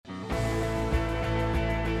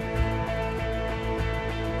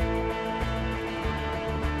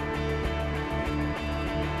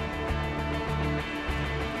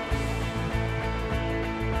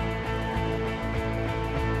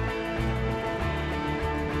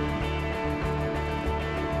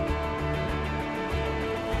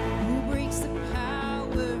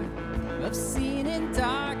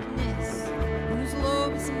darkness, whose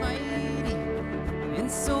love is mighty and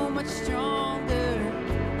so much stronger.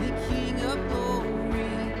 The King of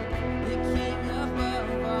glory, the King above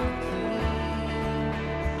our King,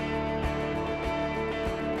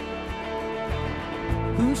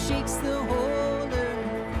 who shakes the whole earth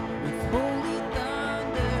with holy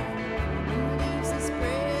thunder and leaves us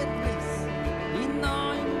breathless in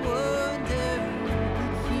awe and wonder. The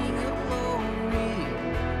King of glory,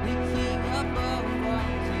 the King above our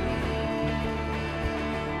kings.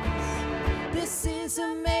 This is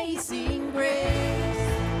amazing grace.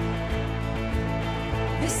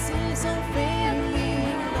 This is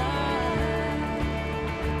unfailing love,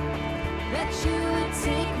 that you would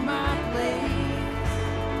take my place,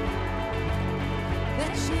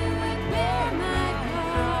 that you would bear my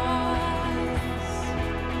cross,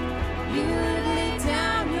 you would lay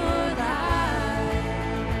down your life,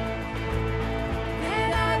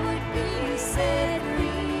 that I would be set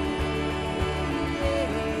free.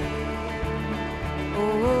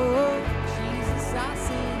 Oh, Jesus, I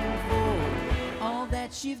sing for all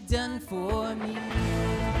that you've done for me.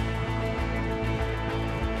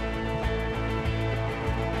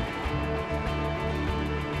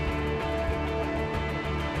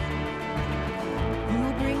 Who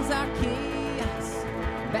brings our chaos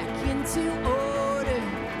back into order?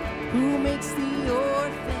 Who makes the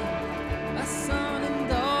orphan a son and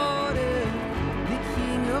daughter? The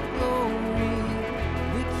King of glory,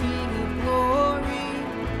 the King of glory,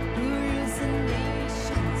 who rules the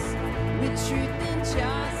nations with truth and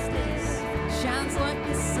justice, shines like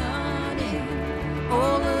the sun in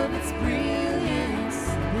all of its brilliance.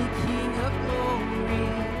 The King of glory,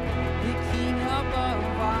 the King above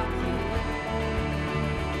our kings.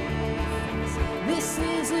 This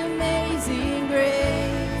is amazing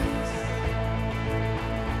grace.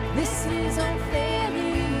 This is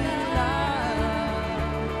unfailing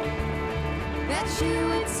love, that you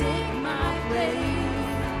would take my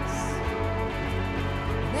place,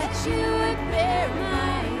 that you would bear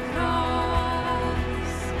my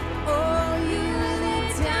cross. Oh, you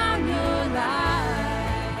laid down your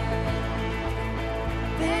life,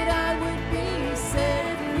 that I would be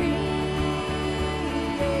set free.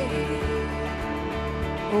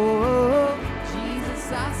 Oh, Jesus,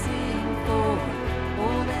 I sing for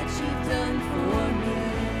all that you've done for me.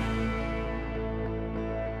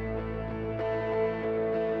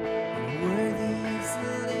 Worthy is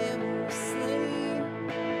the Lamb who was slain.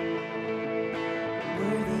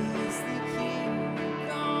 Worthy is the King who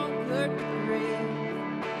conquered the grave.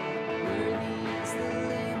 Worthy is the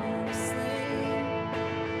Lamb who was slain.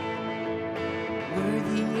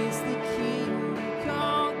 Worthy is the King who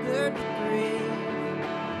conquered the grave.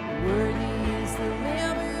 Worthy is the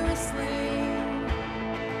Lamb who was slain.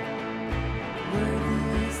 Worthy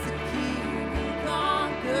is the King who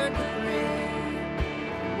conquered the grave.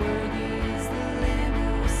 Worthy is the Lamb who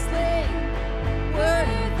was slain.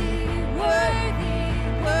 Worthy, worthy,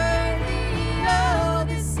 worthy. Oh,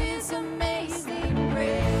 this is amazing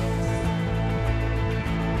grace.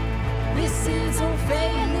 This is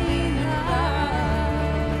unfailing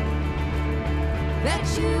love, that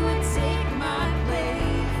you would take my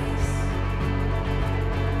place,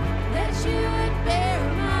 that you would bear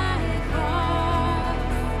my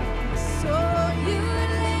cross. So you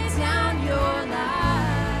would lay down your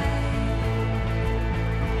life,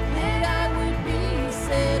 that I would be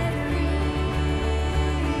set free.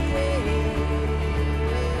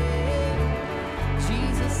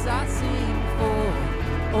 Jesus, I sing for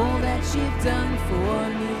all that you've done for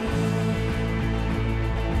me.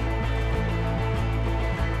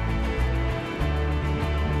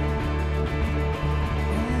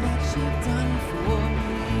 All that you've done for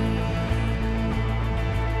me.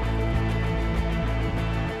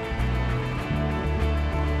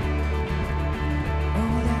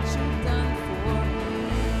 All that you've done for me.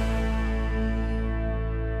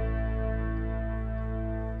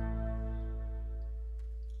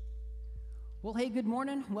 Well, hey, good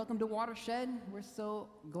morning. Welcome to Watershed. We're so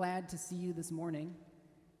glad to see you this morning.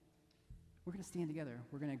 We're going to stand together.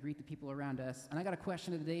 We're going to greet the people around us. And I got a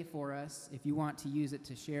question of the day for us if you want to use it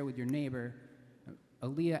to share with your neighbor.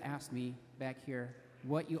 Aaliyah asked me back here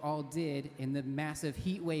what you all did in the massive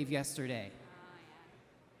heat wave yesterday.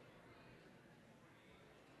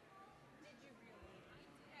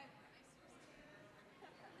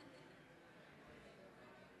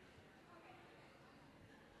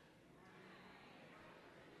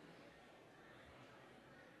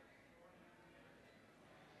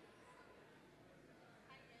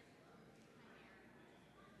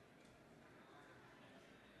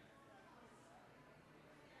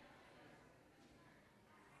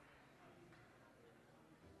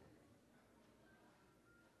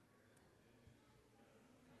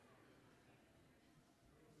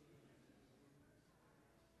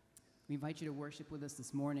 We invite you to worship with us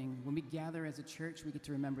this morning. When we gather as a church, we get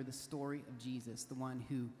to remember the story of Jesus, the one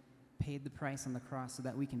who paid the price on the cross so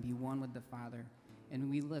that we can be one with the Father.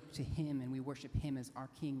 And we look to him and we worship him as our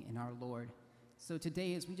King and our Lord. So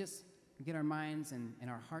today, as we just get our minds and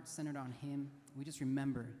our hearts centered on him, we just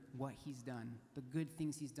remember what he's done, the good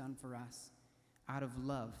things he's done for us. Out of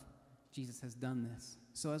love, Jesus has done this.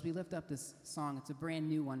 So as we lift up this song, it's a brand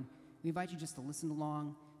new one. We invite you just to listen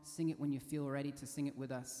along, sing it when you feel ready to sing it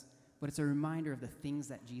with us. But it's a reminder of the things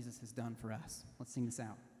that Jesus has done for us. Let's sing this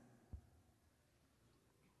out.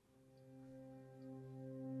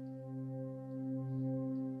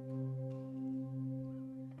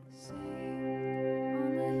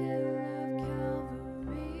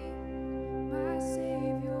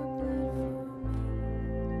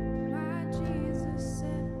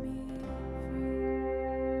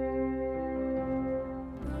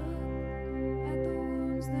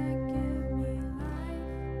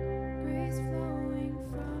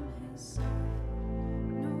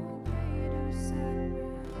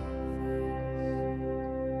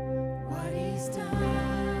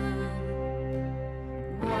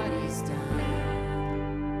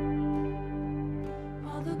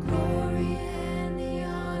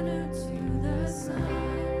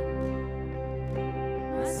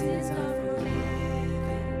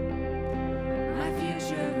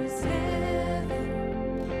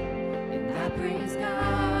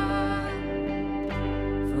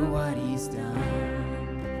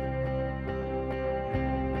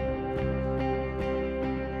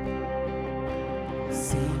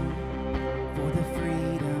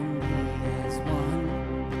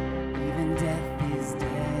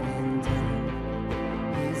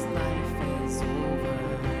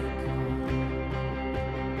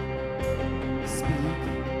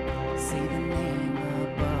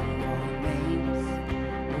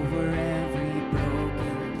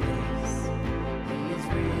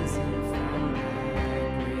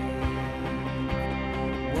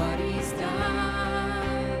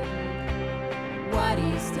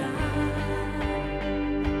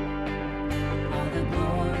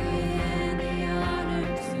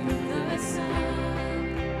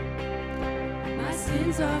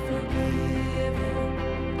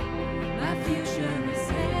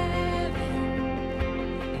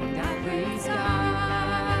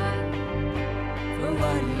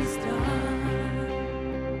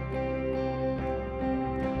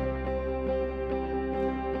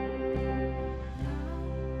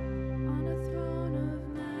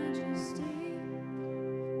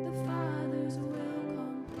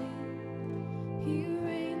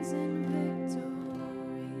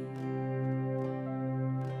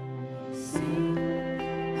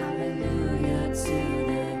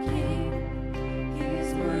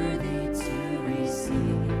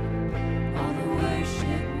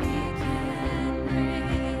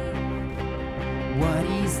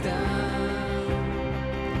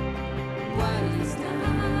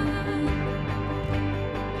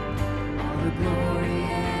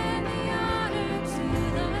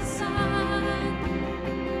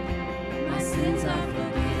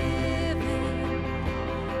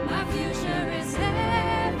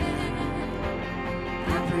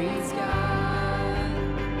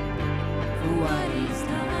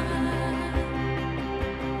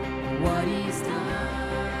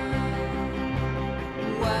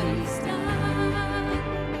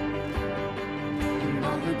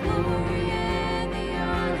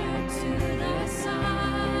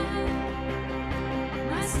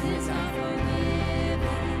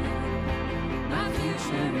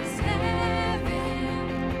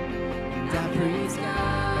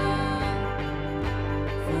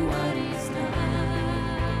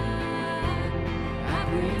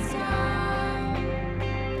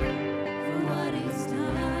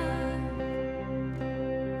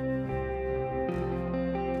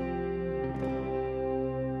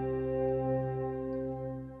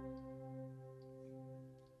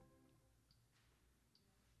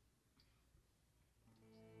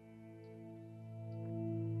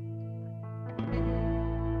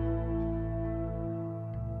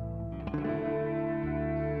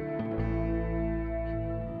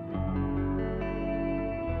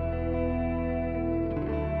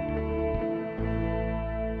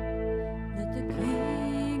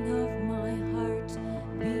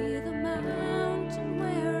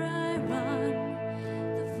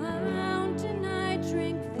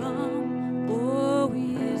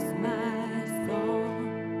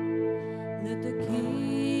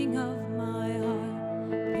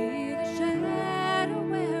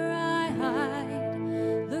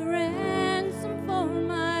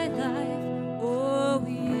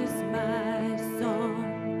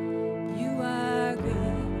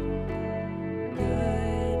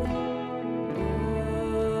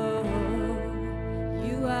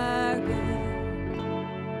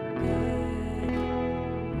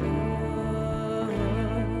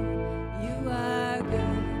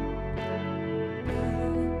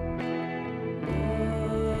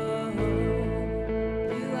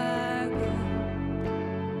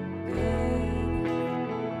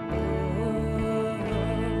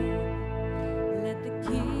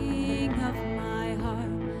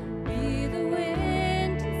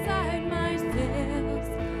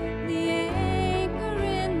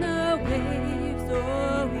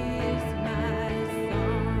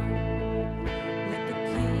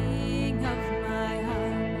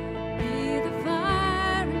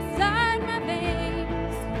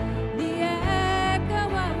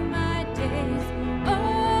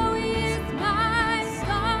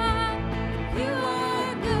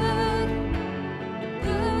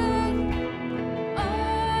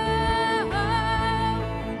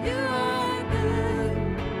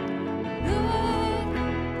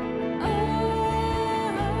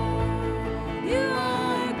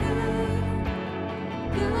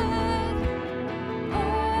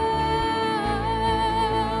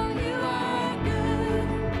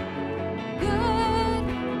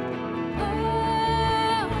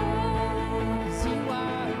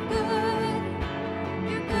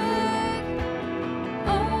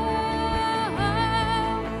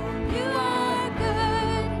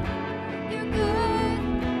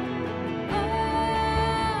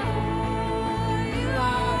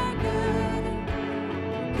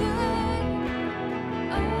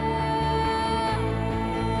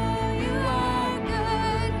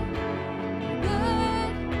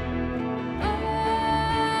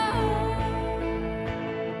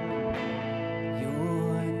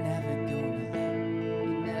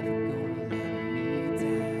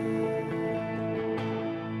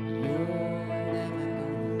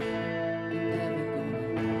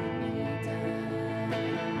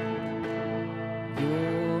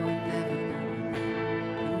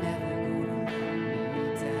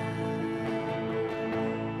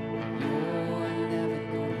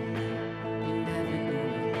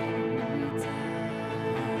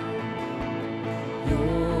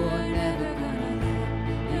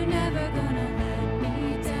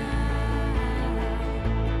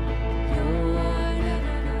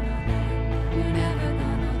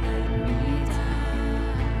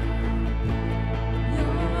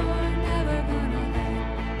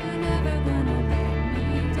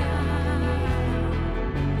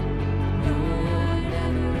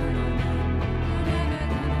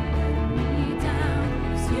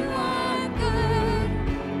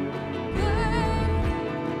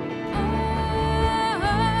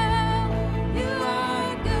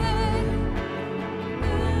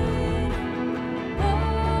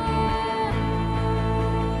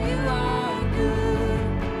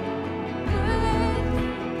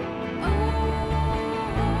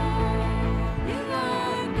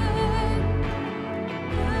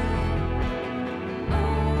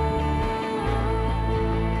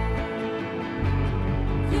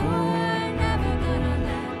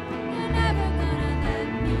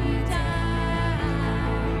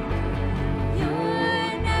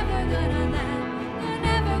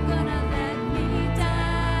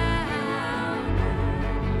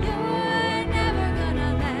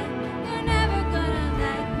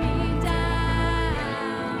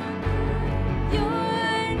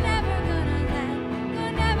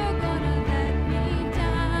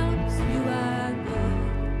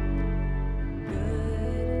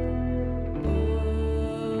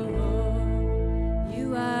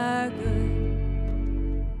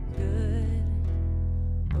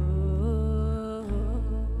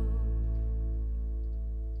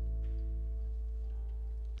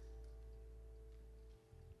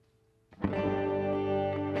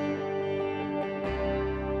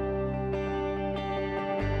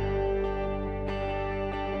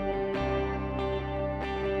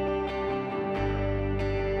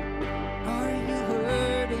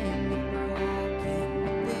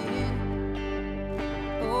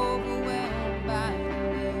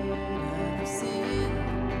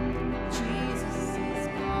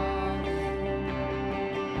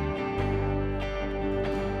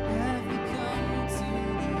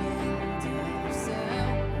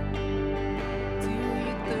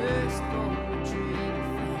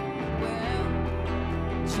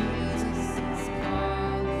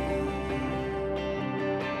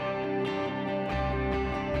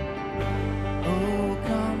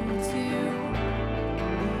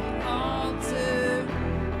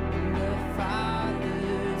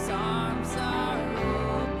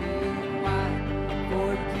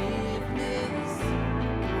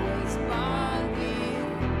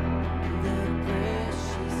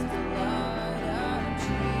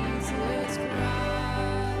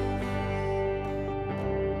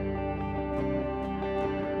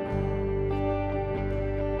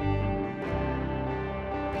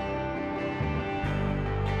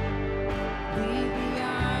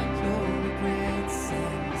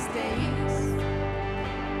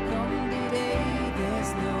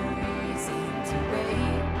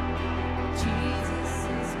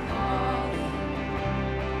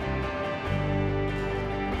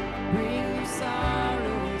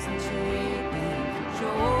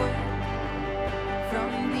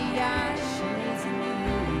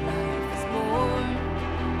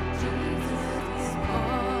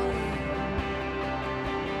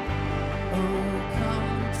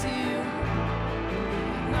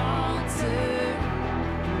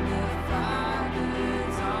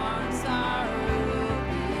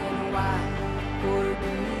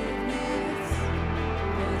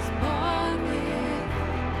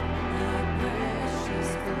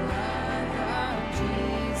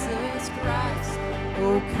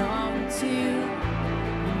 Oh, come to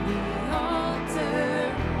the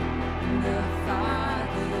altar. The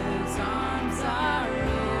Father's arms are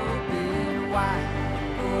open wide.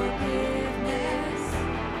 Forgiveness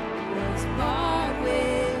was bought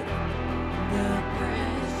with the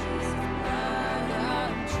precious blood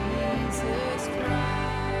of Jesus Christ.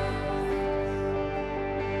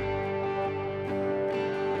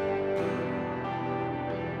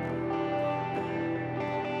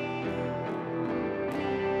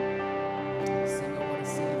 Sing, oh, what a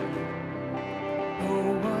Savior.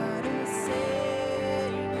 Oh, what a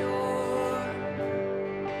Savior.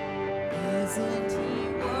 Isn't He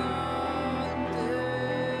wonderful?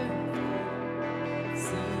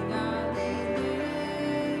 Sing hallelujah.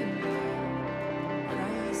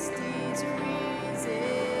 Christ is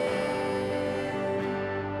risen.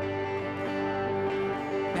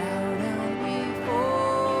 Bow down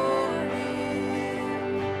before Him,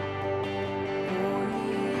 for He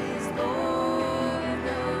is Lord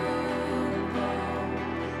of all.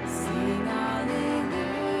 Sing hallelujah.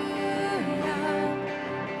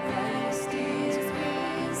 Christ is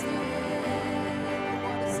risen.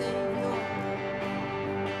 What a Savior.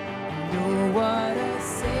 Oh, what a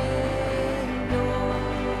Savior.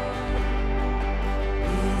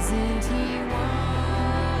 Isn't He wonderful?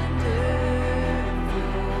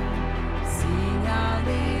 Sing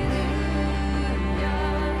hallelujah.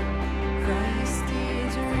 Christ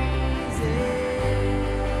is risen.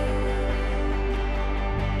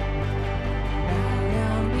 Bow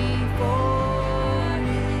down before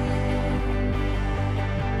Him,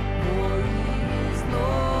 for He is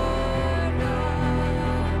Lord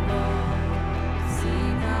of all.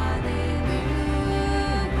 Sing hallelujah.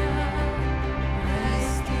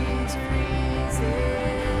 Christ is risen.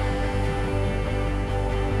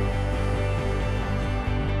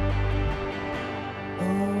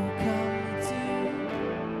 Oh, come to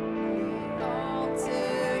the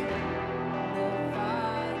altar. The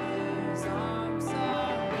Father's arms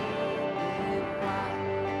are open wide.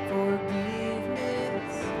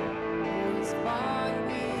 Forgiveness was bought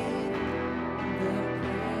with the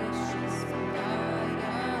precious blood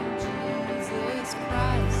of Jesus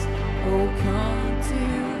Christ. Oh, come to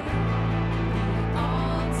the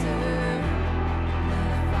altar. The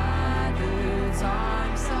Father's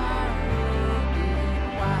arms are open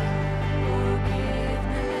wide.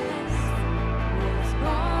 Forgiveness was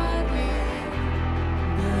bought with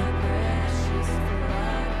the precious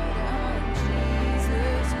blood of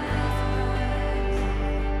Jesus Christ.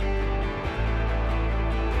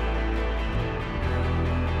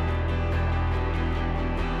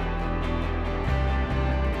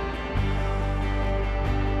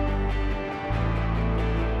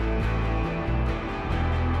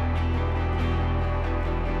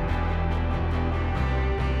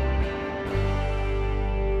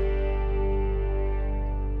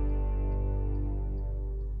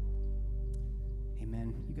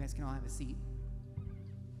 Amen. You guys can all have a seat.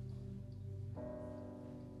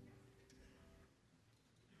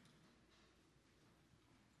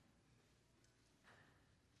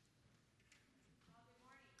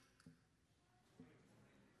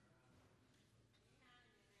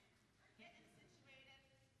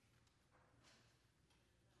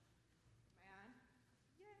 Man.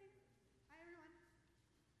 Yay. Hi, everyone.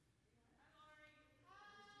 Hi, Lori.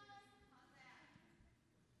 Hi. How's that?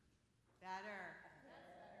 Better.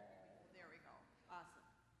 There we go. Awesome.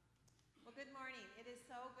 Well, good morning. It is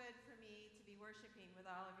so good for me to be worshiping with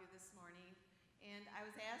all of you this morning. And I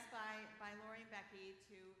was asked by Lori and Becky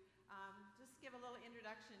to just give a little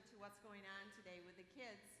introduction to what's going on today with the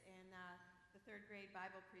kids in the third grade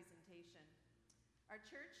Bible presentation. Our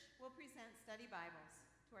church will present study Bibles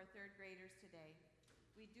to our third graders today.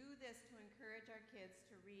 We do this to encourage our kids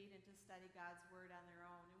to read and to study God's Word on their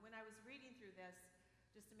own. And when I was reading through this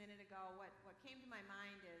just a minute ago, what came to my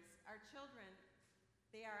mind is our children,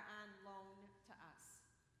 they are on loan to us.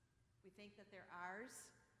 We think that they're ours,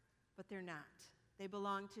 but they're not. They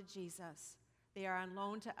belong to Jesus. They are on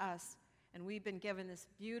loan to us, and we've been given this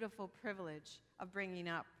beautiful privilege of bringing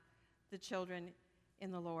up the children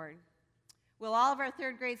in the Lord. Will all of our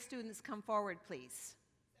third grade students come forward, please?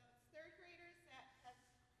 So it's third graders that have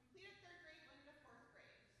completed third grade, going into fourth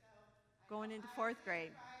grade. So Going into fourth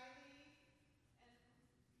grade. Riley,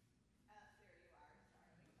 and there you are,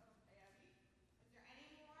 sorry. Okay, Abby. Is there any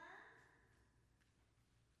more?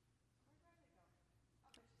 Where did Riley go?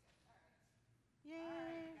 Oh, there she is. All right. All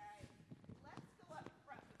Yay. right, guys. Let's go up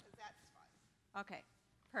front because that's fun. Okay,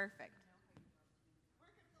 perfect. We're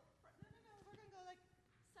gonna go up front. No. We're gonna go like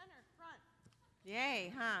center, front.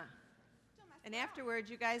 Yay, huh? Don't mess And around. afterwards,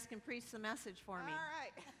 you guys can preach the message for me. All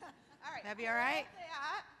right. All All right. That'd be all right?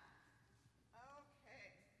 That.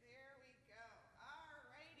 Okay, there we go. All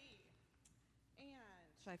righty. And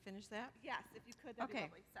Should I finish that? yes, if you could, that'd Okay. be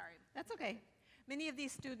lovely. Sorry. That's okay. Many of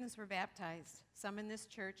these students were baptized, some in this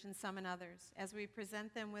church and some in others. As we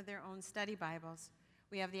present them with their own study Bibles,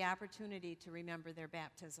 we have the opportunity to remember their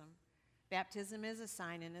baptism. Baptism is a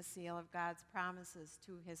sign and a seal of God's promises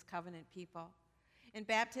to his covenant people. In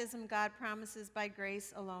baptism, God promises by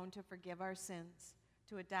grace alone to forgive our sins,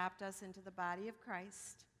 to adopt us into the body of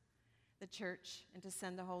Christ, the church, and to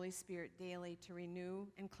send the Holy Spirit daily to renew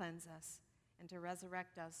and cleanse us and to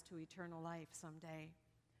resurrect us to eternal life someday.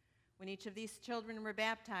 When each of these children were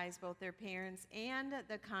baptized, both their parents and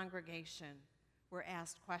the congregation were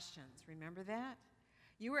asked questions. Remember that?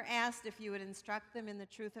 You were asked if you would instruct them in the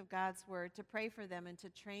truth of God's word, to pray for them, and to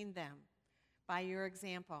train them by your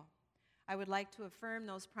example. I would like to affirm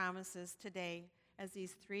those promises today as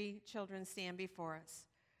these 3 children stand before us.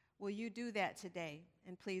 Will you do that today?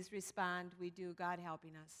 And please respond, we do, God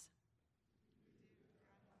helping us.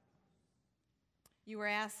 You were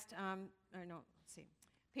asked,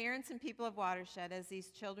 parents and people of Watershed, as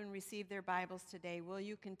these children receive their Bibles today, will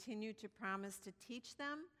you continue to promise to teach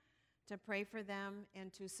them, to pray for them,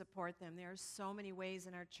 and to support them? There are so many ways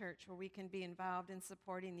in our church where we can be involved in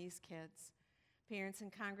supporting these kids. Parents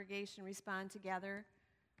and congregation respond together.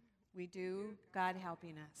 We do, God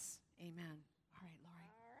helping us. Amen. All right, Lori.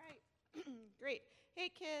 All right. Great. Hey,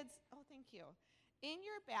 kids. Oh, thank you. In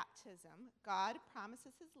your baptism, God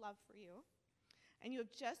promises his love for you. And you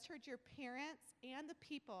have just heard your parents and the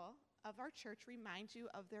people of our church remind you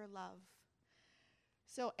of their love.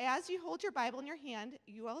 So as you hold your Bible in your hand,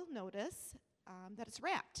 you will notice that it's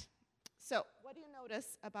wrapped. So what do you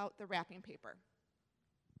notice about the wrapping paper?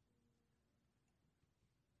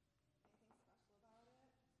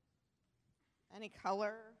 Any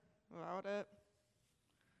color about it?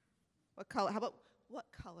 What color? How about what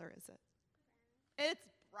color is it? It's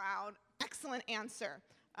brown. Excellent answer.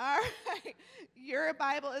 All right. Your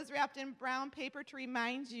Bible is wrapped in brown paper to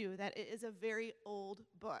remind you that it is a very old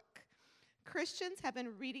book. Christians have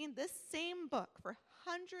been reading this same book for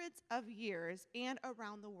hundreds of years and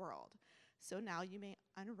around the world. So now you may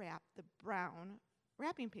unwrap the brown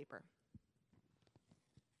wrapping paper.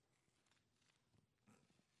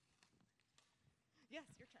 Yes,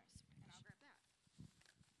 your turn. And I'll grab that.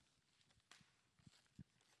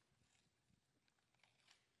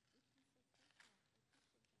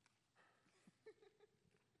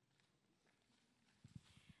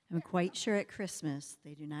 I'm quite sure at Christmas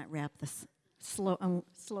they do not wrap this slowly.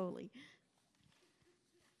 Wonderful.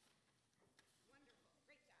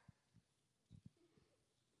 Great job.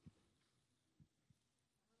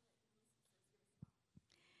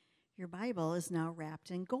 Your Bible is now wrapped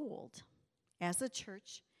in gold. As a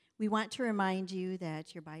church, we want to remind you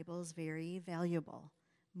that your Bible is very valuable,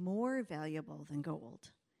 more valuable than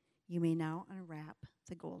gold. You may now unwrap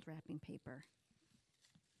the gold wrapping paper.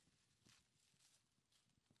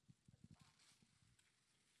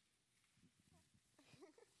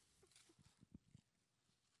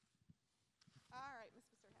 All right, Miss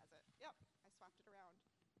Visser has it. Yep, I swapped it around.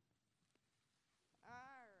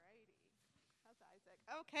 All righty. How's Isaac?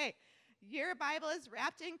 Okay, your Bible is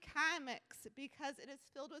wrapped in comics because it is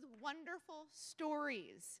filled with wonderful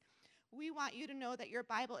stories. We want you to know that your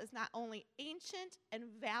Bible is not only ancient and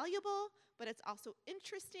valuable, but it's also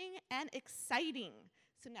interesting and exciting.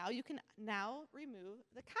 So now you can remove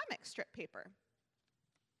the comic strip paper.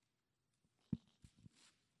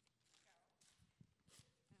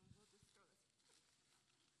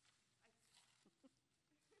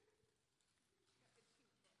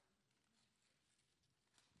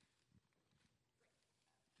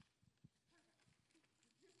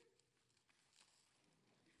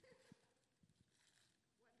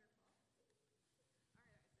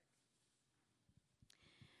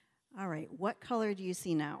 All right, what color do you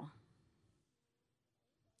see now?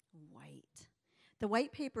 White. The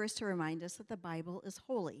white paper is to remind us that the Bible is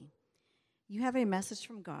holy. You have a message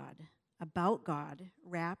from God, about God,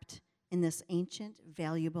 wrapped in this ancient,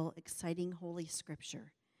 valuable, exciting, holy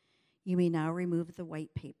scripture. You may now remove the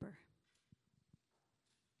white paper.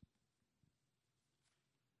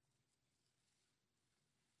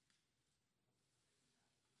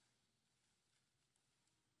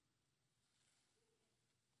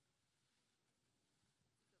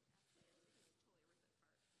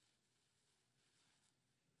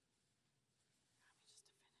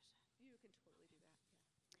 You can totally do that.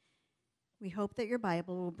 We hope that your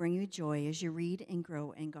Bible will bring you joy as you read and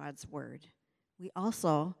grow in God's Word. We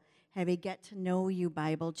also have a Get to Know You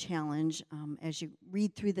Bible challenge as you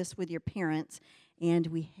read through this with your parents, And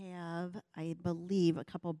we have, I believe, a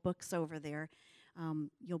couple books over there.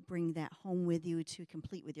 You'll bring that home with you to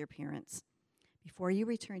complete with your parents. Before you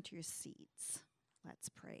return to your seats, let's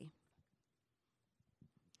pray.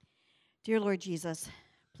 Dear Lord Jesus,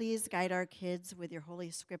 please guide our kids with your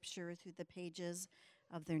Holy Scripture through the pages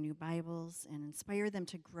of their new Bibles and inspire them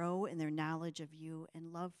to grow in their knowledge of you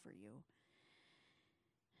and love for you.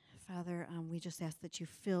 Father, we just ask that you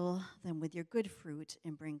fill them with your good fruit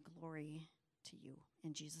and bring glory to you.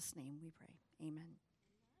 In Jesus' name we pray. Amen.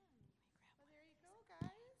 Well, there you go,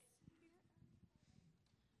 guys.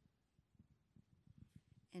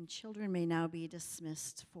 And children may now be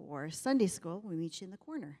dismissed for Sunday school. We meet you in the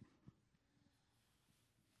corner.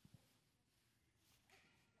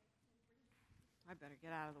 I better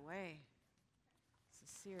get out of the way. This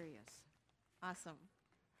is serious. Awesome.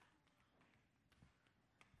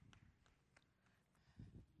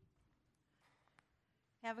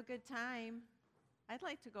 Have a good time. I'd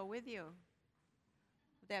like to go with you.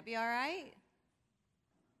 Would that be all right?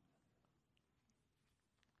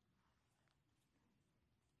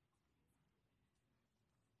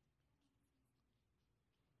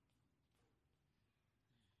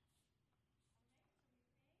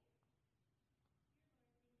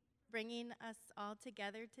 Bringing us all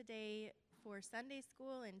together today for Sunday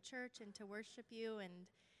school and church and to worship you, and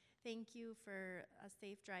thank you for a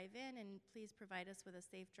safe drive in, and please provide us with a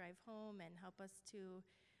safe drive home and help us to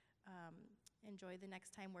enjoy the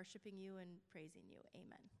next time worshiping you and praising you.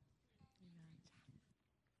 Amen.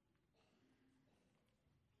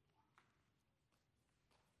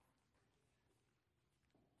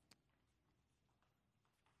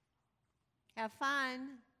 Have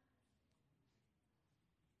fun.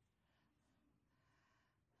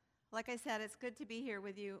 Like I said, it's good to be here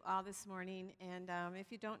with you all this morning. And if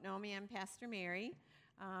you don't know me, I'm Pastor Mary.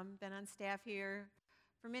 Been on staff here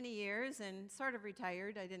for many years and sort of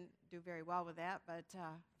retired. I didn't do very well with that,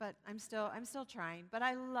 but I'm still trying. But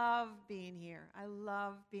I love being here. I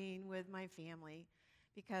love being with my family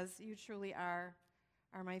because you truly are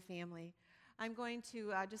my family. I'm going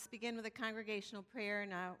to just begin with a congregational prayer.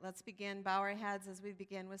 Now let's bow our heads as we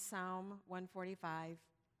begin with Psalm 145.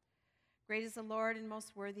 Great is the Lord and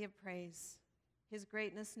most worthy of praise. His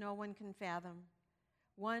greatness no one can fathom.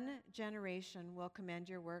 One generation will commend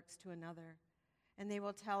your works to another, and they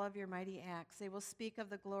will tell of your mighty acts. They will speak of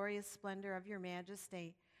the glorious splendor of your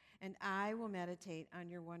majesty, and I will meditate on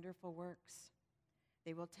your wonderful works.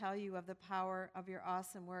 They will tell you of the power of your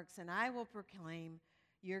awesome works, and I will proclaim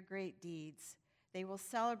your great deeds. They will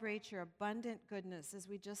celebrate your abundant goodness, as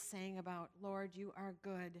we just sang about. Lord, you are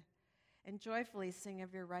good, and joyfully sing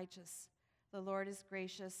of your righteous. The Lord is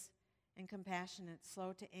gracious and compassionate,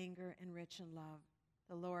 slow to anger and rich in love.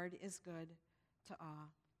 The Lord is good to all.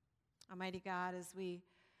 Almighty God, as we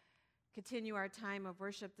continue our time of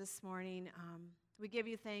worship this morning, we give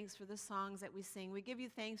you thanks for the songs that we sing. We give you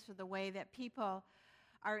thanks for the way that people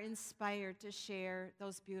are inspired to share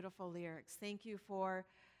those beautiful lyrics. Thank you for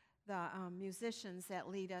the musicians that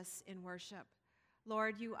lead us in worship.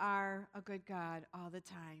 Lord, you are a good God all the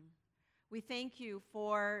time. We thank you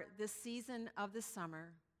for this season of the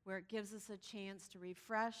summer where it gives us a chance to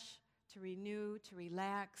refresh, to renew, to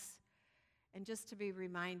relax, and just to be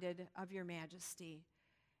reminded of your majesty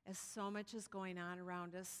as so much is going on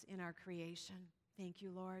around us in our creation. Thank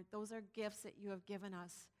you, Lord. Those are gifts that you have given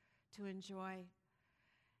us to enjoy.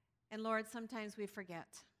 And Lord, sometimes we forget.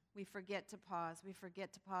 We forget to pause. We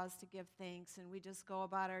forget to pause to give thanks, and we just go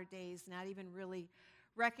about our days not even really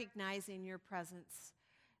recognizing your presence.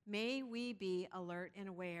 May we be alert and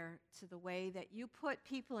aware to the way that you put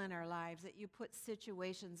people in our lives, that you put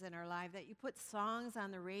situations in our life, that you put songs on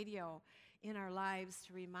the radio in our lives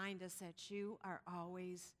to remind us that you are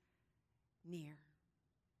always near.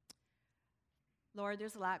 Lord,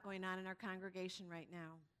 there's a lot going on in our congregation right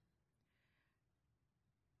now.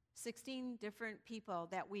 16 different people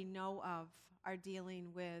that we know of are dealing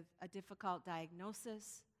with a difficult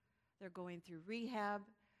diagnosis. They're going through rehab.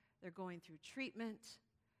 They're going through treatment.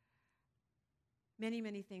 Many,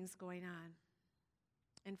 many things going on.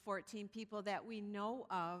 And 14 people that we know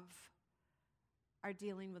of are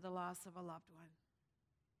dealing with the loss of a loved one.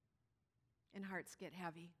 And hearts get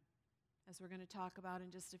heavy, as we're going to talk about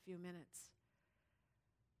in just a few minutes.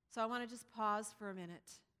 So I want to just pause for a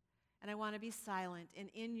minute, and I want to be silent. And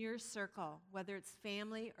in your circle, whether it's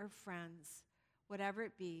family or friends, whatever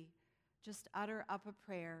it be, just utter up a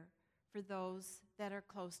prayer for those that are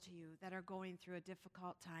close to you, that are going through a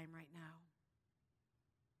difficult time right now.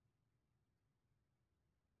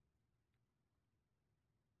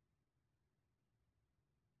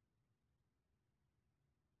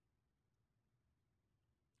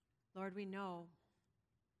 Lord, we know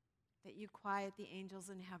that you quiet the angels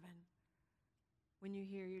in heaven when you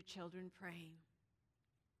hear your children praying.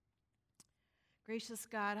 Gracious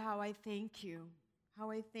God, how I thank you. How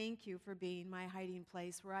I thank you for being my hiding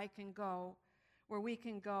place where I can go, where we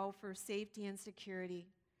can go for safety and security.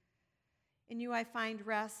 In you I find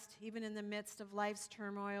rest, even in the midst of life's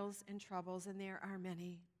turmoils and troubles, and there are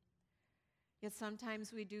many. Yet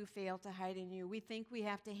sometimes we do fail to hide in you. We think we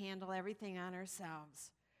have to handle everything on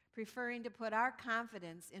ourselves, preferring to put our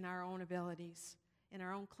confidence in our own abilities, in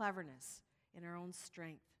our own cleverness, in our own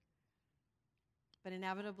strength. But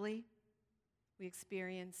inevitably, we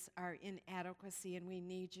experience our inadequacy and we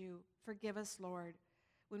need you. Forgive us, Lord,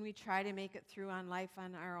 when we try to make it through on life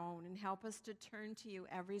on our own, and help us to turn to you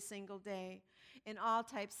every single day in all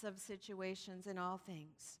types of situations, in all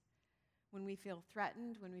things. When we feel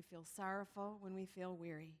threatened, when we feel sorrowful, when we feel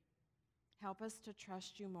weary, help us to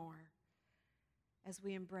trust you more as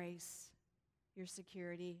we embrace your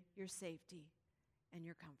security, your safety, and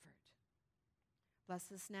your comfort. Bless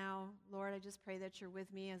us now. Lord, I just pray that you're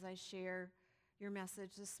with me as I share your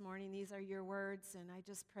message this morning. These are your words, and I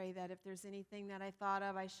just pray that if there's anything that I thought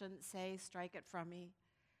of I shouldn't say, strike it from me.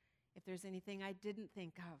 If there's anything I didn't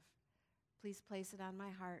think of, please place it on my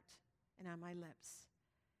heart and on my lips.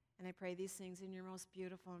 And I pray these things in your most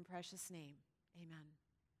beautiful and precious name. Amen.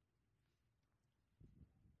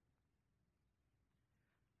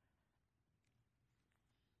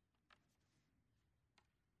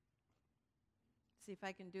 See if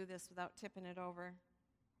I can do this without tipping it over.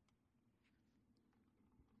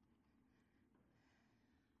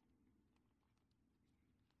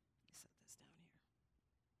 Set this down here.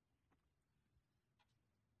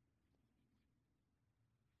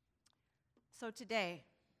 So today,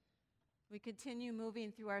 we continue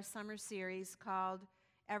moving through our summer series called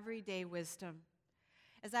Everyday Wisdom.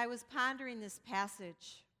 As I was pondering this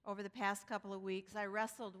passage over the past couple of weeks, I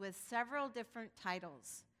wrestled with several different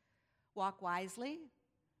titles. Walk Wisely,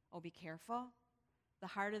 Oh Be Careful, The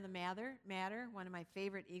Heart of the Matter, one of my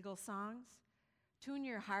favorite Eagle songs, Tune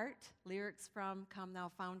Your Heart, lyrics from Come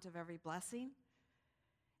Thou Fount of Every Blessing,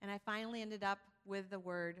 and I finally ended up with the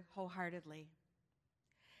word wholeheartedly.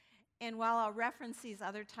 And while I'll reference these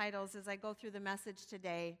other titles as I go through the message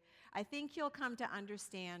today, I think you'll come to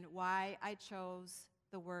understand why I chose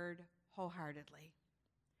the word wholeheartedly.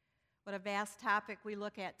 What a vast topic we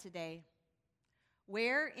look at today.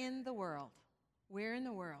 Where in the world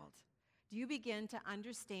do you begin to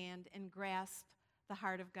understand and grasp the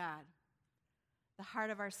heart of God, the heart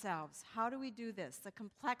of ourselves? How do we do this? The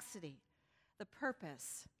complexity, the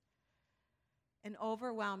purpose, an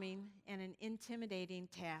overwhelming and an intimidating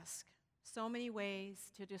task. So many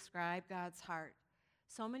ways to describe God's heart.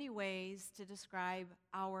 So many ways to describe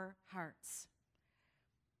our hearts.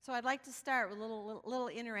 So I'd like to start with a little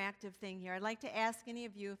interactive thing here. I'd like to ask any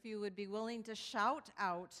of you if you would be willing to shout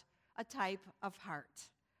out a type of heart.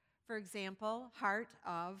 For example, heart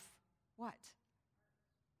of what?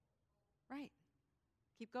 Right.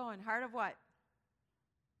 Keep going. Heart of what?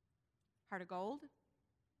 Heart of gold?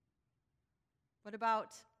 What about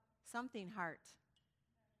something heart?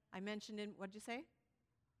 I mentioned in, what'd you say?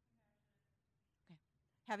 Okay.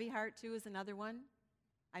 Heavy heart, too, is another one.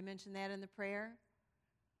 I mentioned that in the prayer.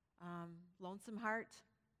 Lonesome heart,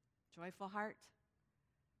 joyful heart.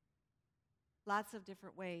 Lots of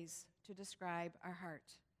different ways to describe our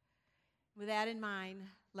heart. With that in mind,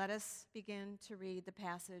 let us begin to read the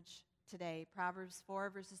passage today. Proverbs 4,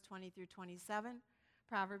 verses 20 through 27.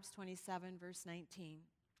 Proverbs 27, verse 19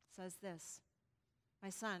 says this, My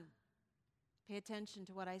son, pay attention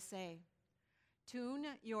to what I say. Tune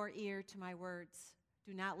your ear to my words.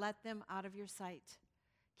 Do not let them out of your sight.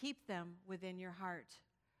 Keep them within your heart,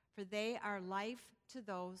 for they are life to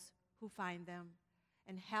those who find them,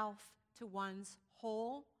 and health to one's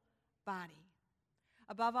whole body.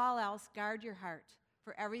 Above all else, guard your heart,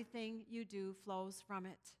 for everything you do flows from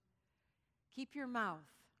it. Keep your mouth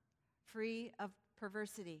free of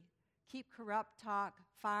perversity. Keep corrupt talk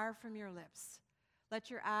far from your lips. Let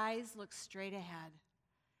your eyes look straight ahead.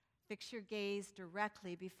 Fix your gaze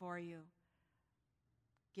directly before you.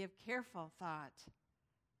 Give careful thought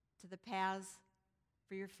to the paths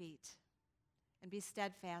for your feet, and be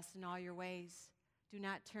steadfast in all your ways. Do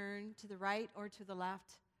not turn to the right or to the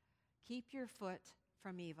left. Keep your foot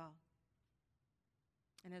from evil.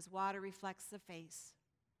 And as water reflects the face,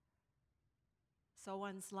 so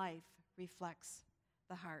one's life reflects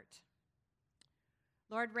the heart.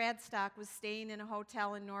 Lord Radstock was staying in a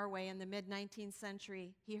hotel in Norway in the mid-19th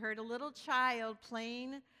century. He heard a little child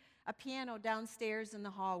playing a piano downstairs in the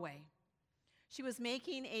hallway. She was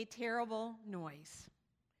making a terrible noise.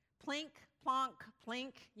 Plink, plonk,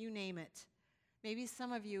 plink, you name it. Maybe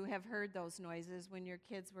some of you have heard those noises when your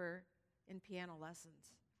kids were in piano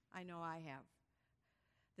lessons. I know I have.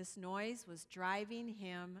 This noise was driving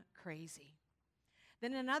him crazy.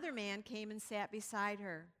 Then another man came and sat beside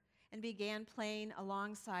her and began playing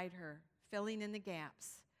alongside her, filling in the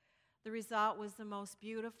gaps. The result was the most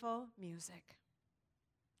beautiful music.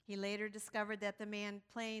 He later discovered that the man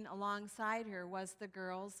playing alongside her was the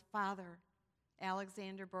girl's father,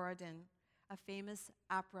 Alexander Borodin, a famous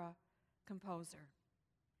opera composer.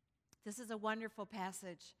 This is a wonderful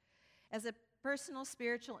passage as a personal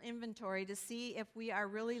spiritual inventory to see if we are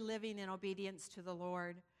really living in obedience to the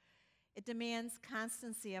Lord. It demands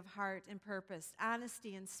constancy of heart and purpose,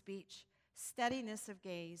 honesty in speech, steadiness of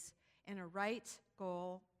gaze, and a right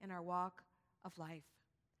goal in our walk of life.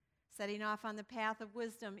 Setting off on the path of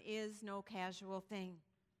wisdom is no casual thing,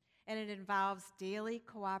 and it involves daily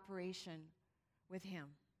cooperation with Him.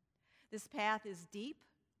 This path is deep,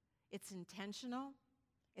 it's intentional,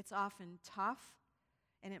 it's often tough,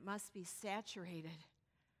 and it must be saturated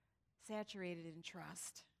in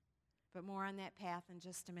trust. But more on that path in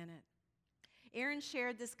just a minute. Aaron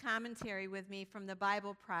shared this commentary with me from the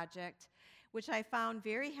Bible Project, which I found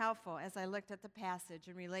very helpful as I looked at the passage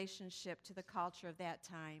in relationship to the culture of that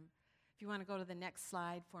time. If you want to go to the next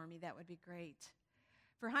slide for me, that would be great.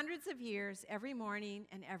 For hundreds of years, every morning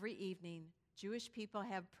and every evening, Jewish people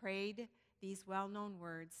have prayed these well-known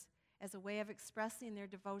words as a way of expressing their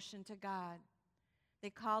devotion to God. They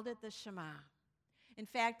called it the Shema. In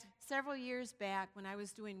fact, several years back when I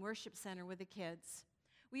was doing Worship Center with the kids,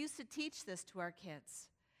 we used to teach this to our kids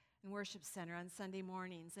in Worship Center on Sunday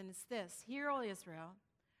mornings, and it's this: Hear, O Israel,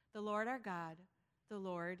 the Lord our God, the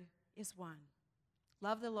Lord is one.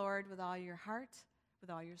 Love the Lord with all your heart, with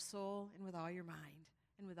all your soul, and with all your mind,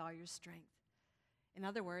 and with all your strength. In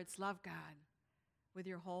other words, love God with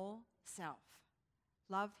your whole self.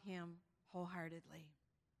 Love Him wholeheartedly.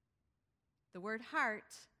 The word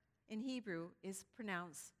heart in Hebrew is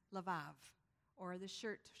pronounced lavav, or the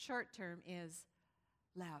short term is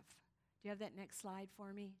lev. Do you have that next slide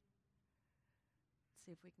for me? Let's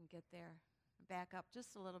see if we can get there. Back up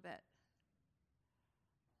just a little bit.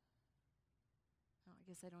 Oh, I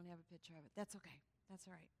guess I don't have a picture of it. That's okay. That's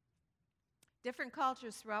all right. Different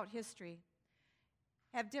cultures throughout history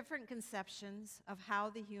have different conceptions of how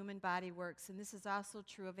the human body works, and this is also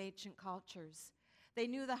true of ancient cultures. They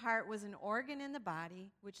knew the heart was an organ in the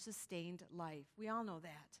body which sustained life. We all know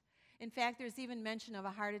that. In fact, there's even mention of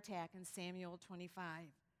a heart attack in Samuel 25.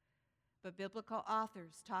 But biblical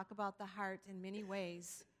authors talk about the heart in many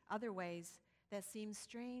ways, other ways, that seem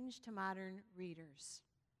strange to modern readers.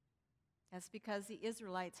 That's because the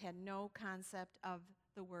Israelites had no concept of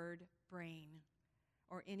the word brain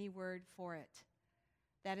or any word for it.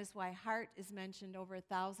 That is why heart is mentioned over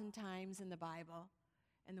 1,000 times in the Bible,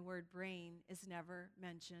 and the word brain is never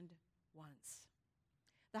mentioned once.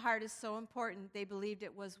 The heart is so important, they believed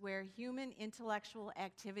it was where human intellectual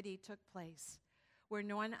activity took place, where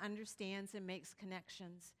no one understands and makes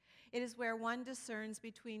connections. It is where one discerns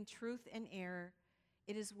between truth and error.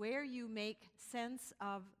 It is where you make sense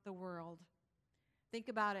of the world. Think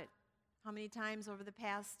about it. How many times over the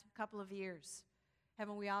past couple of years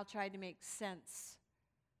haven't we all tried to make sense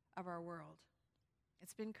of our world?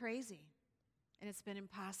 It's been crazy, and it's been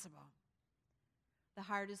impossible. The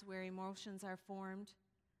heart is where emotions are formed,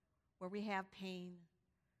 where we have pain,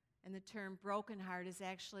 and the term broken heart is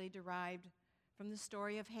actually derived from the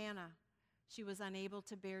story of Hannah. She was unable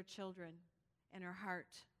to bear children, and her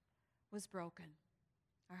heart was broken.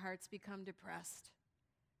 Our hearts become depressed.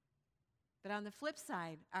 But on the flip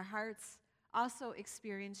side, our hearts also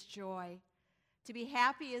experience joy. To be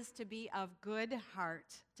happy is to be of good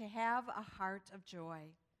heart, to have a heart of joy.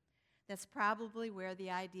 That's probably where the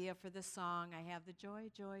idea for the song, I have the joy,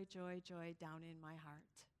 joy, joy, joy down in my heart.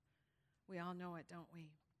 We all know it, don't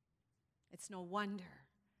we? It's no wonder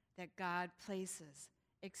that God places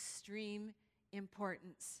extreme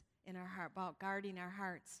importance in our heart, about guarding our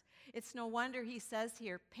hearts. It's no wonder He says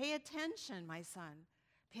here, pay attention, my son.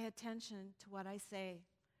 Pay attention to what I say.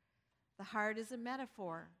 The heart is a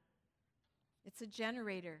metaphor. It's a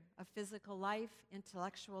generator of physical life,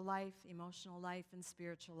 intellectual life, emotional life, and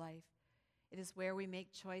spiritual life. It is where we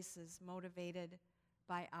make choices motivated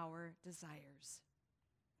by our desires.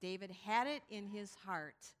 David had it in his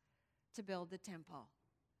heart to build the temple.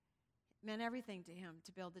 It meant everything to him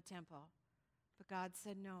to build the temple. But God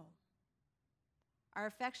said no. Our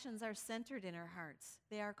affections are centered in our hearts.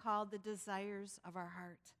 They are called the desires of our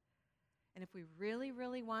heart. And if we really,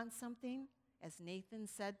 really want something, as Nathan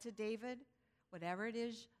said to David, whatever it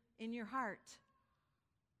is in your heart,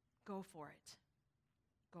 go for it.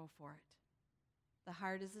 Go for it. The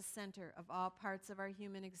heart is the center of all parts of our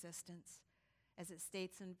human existence. As it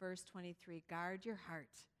states in verse 23, guard your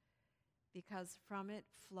heart, because from it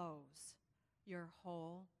flows your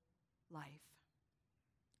whole life.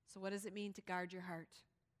 So what does it mean to guard your heart?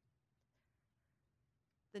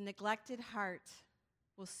 The neglected heart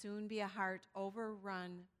will soon be a heart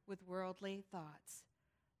overrun with worldly thoughts.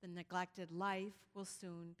 The neglected life will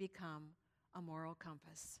soon become a moral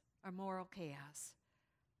compass, a moral chaos.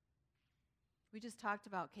 We just talked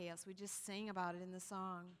about chaos. We just sang about it in the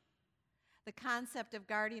song. The concept of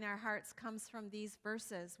guarding our hearts comes from these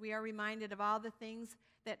verses. We are reminded of all the things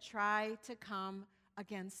that try to come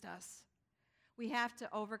against us. We have to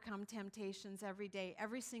overcome temptations every day,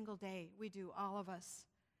 every single day. We do, all of us.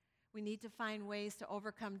 We need to find ways to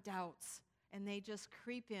overcome doubts, and they just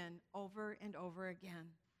creep in over and over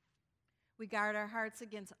again. We guard our hearts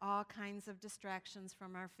against all kinds of distractions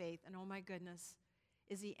from our faith, and oh my goodness,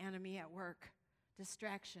 is the enemy at work.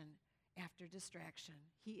 Distraction after distraction.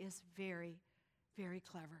 He is very, very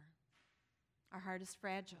clever. Our heart is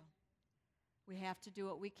fragile. We have to do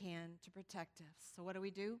what we can to protect us. So what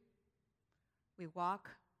do? We walk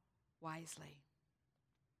wisely.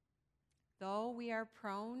 Though we are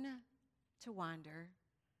prone to wander,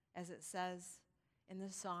 as it says in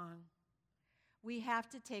the song, we have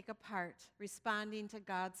to take a part, responding to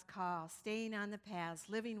God's call, staying on the paths,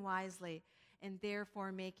 living wisely, and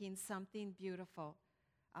therefore making something beautiful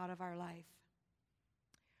out of our life.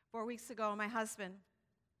 4 weeks ago, my husband,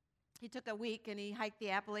 he took a week and he hiked the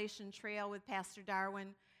Appalachian Trail with Pastor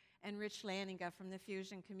Darwin and Rich Lanninga from the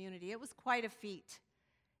Fusion community. It was quite a feat.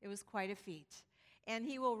 It was quite a feat. And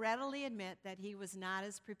he will readily admit that he was not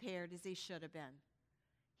as prepared as he should have been.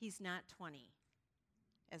 He's not 20,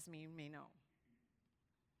 as you may know.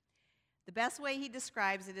 The best way he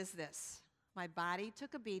describes it is this: my body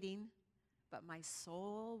took a beating, but my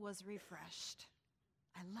soul was refreshed.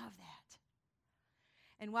 I love that.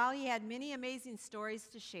 And while he had many amazing stories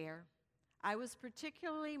to share, I was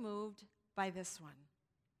particularly moved by this one.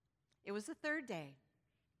 It was the third day,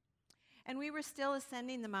 and we were still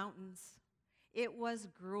ascending the mountains. It was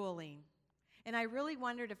grueling, and I really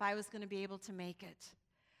wondered if I was going to be able to make it.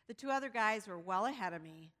 The two other guys were well ahead of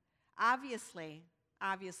me. Obviously,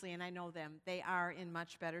 and I know them, they are in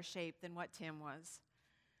much better shape than what Tim was.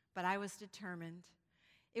 But I was determined.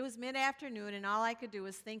 It was mid-afternoon, and all I could do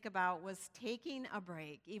was think about was taking a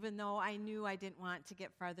break, even though I knew I didn't want to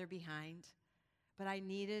get farther behind. But I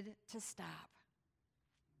needed to stop.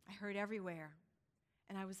 I heard everywhere,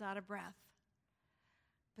 and I was out of breath.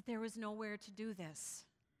 But there was nowhere to do this.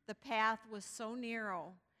 The path was so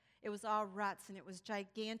narrow. It was all ruts, and it was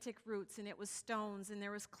gigantic roots, and it was stones, and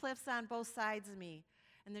there was cliffs on both sides of me,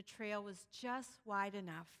 and the trail was just wide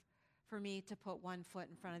enough for me to put one foot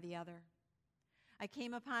in front of the other. I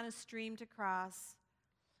came upon a stream to cross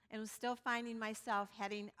and was still finding myself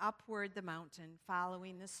heading upward the mountain,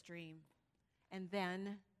 following the stream. And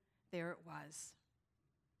then there it was,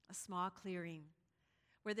 a small clearing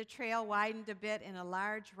where the trail widened a bit and a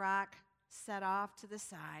large rock set off to the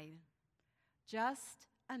side, just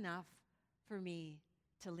enough for me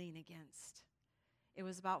to lean against. It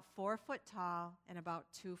was about 4 foot tall and about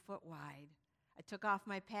 2 foot wide. I took off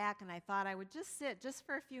my pack and I thought I would just sit just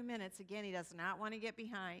for a few minutes. Again, he does not want to get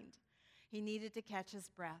behind. He needed to catch his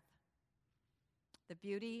breath. The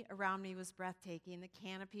beauty around me was breathtaking. The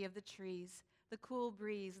canopy of the trees, the cool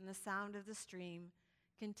breeze, and the sound of the stream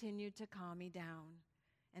continued to calm me down.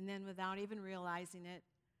 And then, without even realizing it,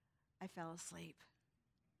 I fell asleep.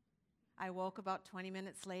 I woke about 20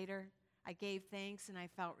 minutes later. I gave thanks and I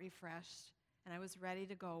felt refreshed, and I was ready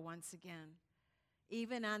to go once again.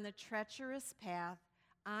 Even on the treacherous path,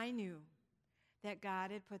 I knew that God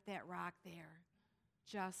had put that rock there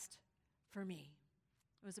just for me.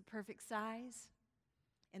 It was a perfect size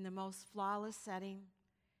in the most flawless setting,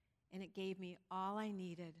 and it gave me all I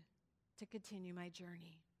needed to continue my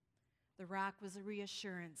journey. The rock was a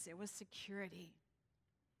reassurance. It was security.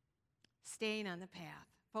 Staying on the path,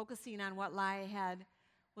 focusing on what lay ahead,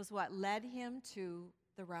 was what led him to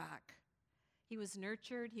the rock. He was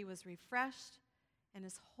nurtured, he was refreshed, and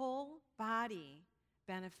his whole body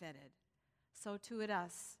benefited. So too with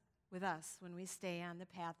us when we stay on the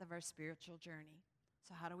path of our spiritual journey.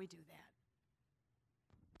 So how do we do that?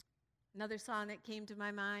 Another song that came to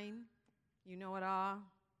my mind, you know it all.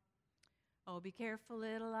 Oh, be careful,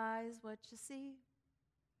 little eyes, what you see.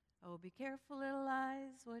 Oh, be careful, little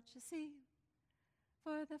eyes, what you see.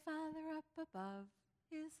 For the Father up above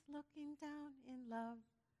is looking down in love.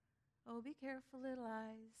 Oh, be careful, little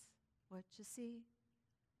eyes, what you see.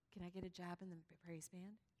 Can I get a job in the praise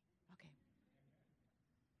band? Okay.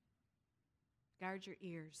 Guard your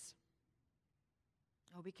ears.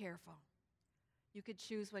 Oh, be careful. You could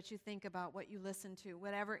choose what you think about, what you listen to.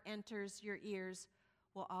 Whatever enters your ears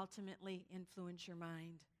will ultimately influence your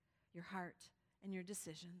mind, your heart, and your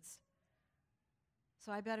decisions.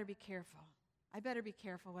 So I better be careful. I better be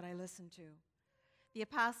careful what I listen to. The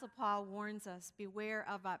Apostle Paul warns us, beware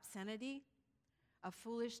of obscenity, of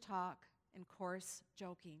foolish talk, and coarse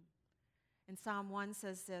joking. And Psalm 1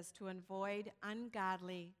 says this, to avoid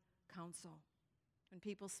ungodly counsel. When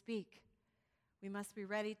people speak, we must be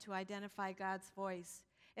ready to identify God's voice.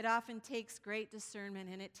 It often takes great discernment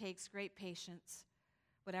and it takes great patience.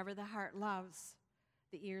 Whatever the heart loves,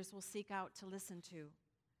 the ears will seek out to listen to,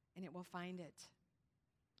 and it will find it.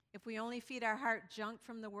 If we only feed our heart junk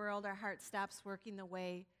from the world, our heart stops working the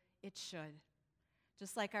way it should.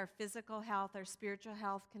 Just like our physical health, our spiritual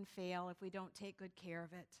health can fail if we don't take good care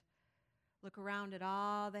of it. Look around at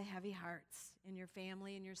all the heavy hearts in your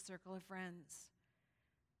family and your circle of friends.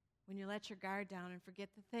 When you let your guard down and forget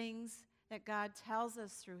the things that God tells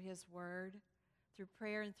us through His Word, through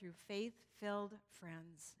prayer and through faith-filled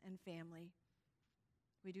friends and family,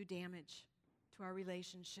 we do damage to our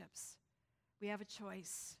relationships. We have a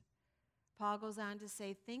choice. Paul goes on to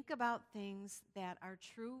say, think about things that are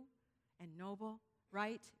true and noble,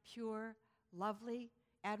 right, pure, lovely,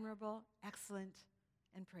 admirable, excellent,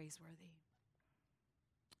 and praiseworthy.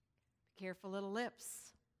 Be careful, little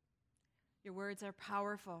lips. Your words are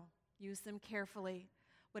powerful. Use them carefully.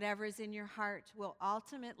 Whatever is in your heart will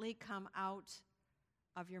ultimately come out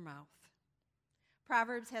of your mouth.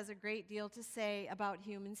 Proverbs has a great deal to say about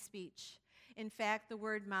human speech. In fact, the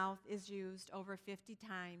word mouth is used over 50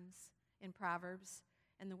 times in Proverbs,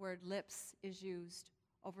 and the word lips is used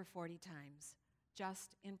over 40 times,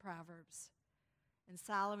 just in Proverbs. And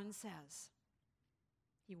Solomon says,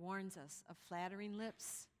 he warns us of flattering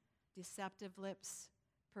lips, deceptive lips,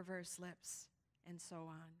 perverse lips, and so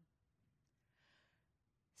on.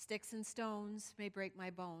 Sticks and stones may break my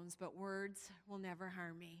bones, but words will never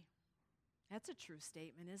harm me. That's a true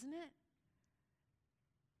statement, isn't it?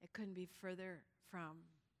 It couldn't be further from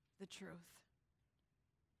the truth.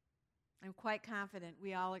 I'm quite confident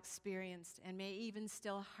we all experienced and may even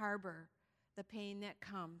still harbor the pain that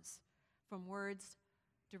comes from words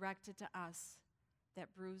directed to us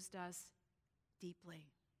that bruised us deeply.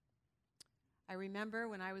 I remember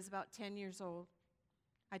when I was about 10 years old,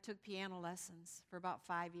 I took piano lessons for about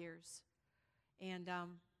 5 years. And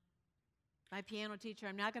my piano teacher,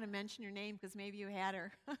 I'm not going to mention her name because maybe you had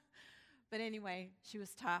her. But anyway, she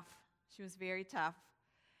was tough. She was very tough.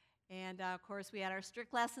 And of course, we had our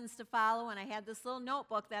strict lessons to follow, and I had this little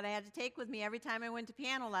notebook that I had to take with me every time I went to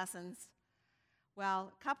piano lessons.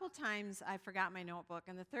 Well, a couple times I forgot my notebook,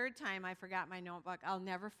 and the third time I forgot my notebook, I'll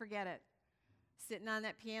never forget it. Sitting on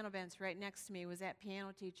that piano bench right next to me was that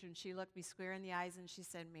piano teacher, and she looked me square in the eyes and she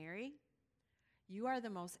said, Mary, you are the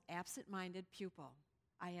most absent-minded pupil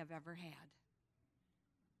I have ever had.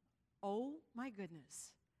 Oh my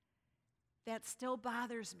goodness. That still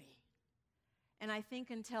bothers me. And I think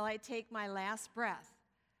until I take my last breath,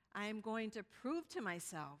 I am going to prove to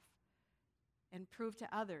myself and prove to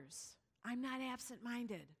others I'm not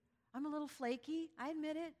absent-minded. I'm a little flaky, I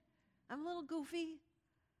admit it. I'm a little goofy,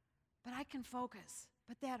 but I can focus.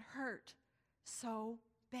 But that hurt so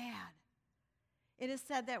bad. It is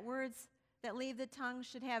said that words that leave the tongue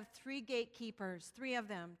should have 3 gatekeepers, 3 of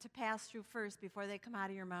them, to pass through first before they come out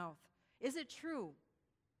of your mouth. Is it true?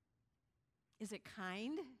 Is it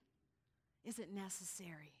kind? Is it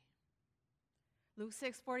necessary? Luke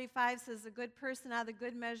 6:45 says, the good person out of the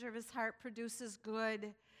good measure of his heart produces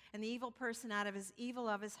good, and the evil person out of his evil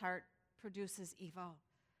of his heart produces evil.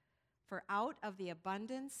 For out of the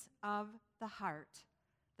abundance of the heart,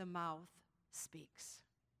 the mouth speaks.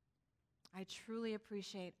 I truly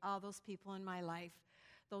appreciate all those people in my life,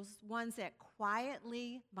 those ones that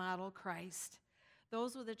quietly model Christ,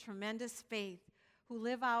 those with a tremendous faith who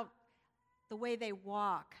live out the way they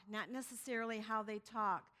walk, not necessarily how they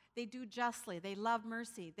talk. They do justly. They love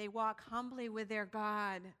mercy. They walk humbly with their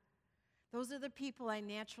God. Those are the people I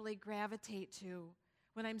naturally gravitate to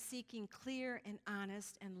when I'm seeking clear and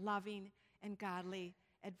honest and loving and godly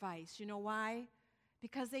advice. You know why?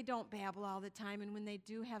 Because they don't babble all the time, and when they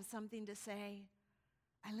do have something to say,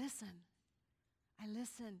 I listen. I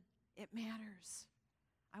listen. It matters.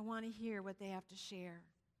 I want to hear what they have to share.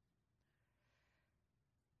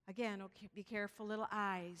 Again, be careful, little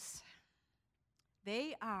eyes.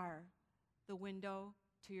 They are the window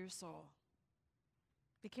to your soul.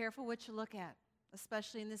 Be careful what you look at,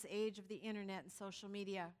 especially in this age of the internet and social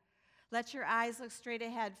media. Let your eyes look straight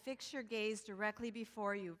ahead. Fix your gaze directly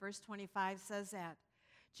before you. Verse 25 says that.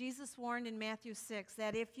 Jesus warned in Matthew 6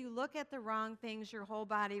 that if you look at the wrong things, your whole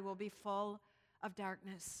body will be full of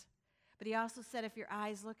darkness. But he also said, if your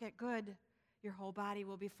eyes look at good, your whole body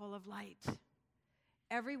will be full of light.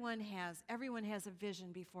 Everyone has a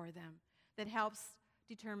vision before them that helps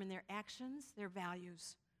determine their actions, their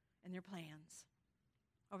values, and their plans.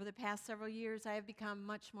 Over the past several years, I have become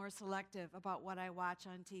much more selective about what I watch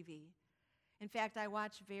on TV. In fact, I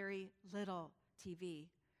watch very little TV.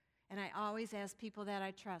 And I always ask people that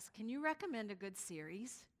I trust, can you recommend a good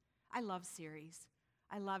series? I love series.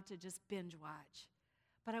 I love to just binge watch.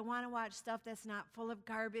 But I want to watch stuff that's not full of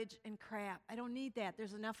garbage and crap. I don't need that.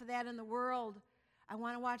 There's enough of that in the world. I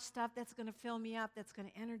want to watch stuff that's going to fill me up, that's going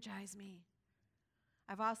to energize me.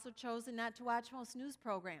 I've also chosen not to watch most news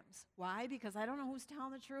programs. Why? Because I don't know who's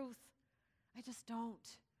telling the truth. I just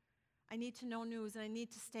don't. I need to know news, and I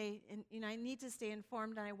need to stay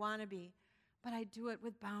informed, and I want to be. But I do it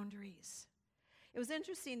with boundaries. It was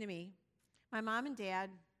interesting to me. My mom and dad,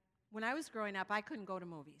 when I was growing up, I couldn't go to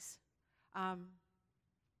movies.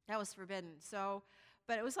 That was forbidden.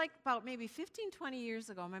 But it was like about maybe 15, 20 years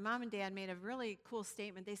ago, my mom and dad made a really cool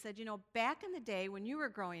statement. They said, back in the day when you were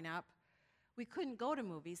growing up, we couldn't go to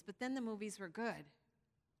movies, but then the movies were good.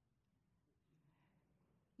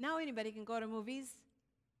 Now anybody can go to movies,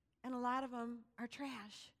 and a lot of them are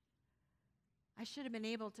trash. I should have been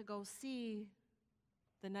able to go see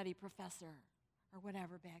The Nutty Professor or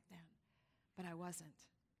whatever back then, but I wasn't.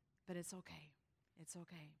 But it's okay. It's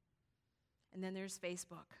okay. And then there's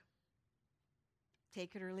Facebook.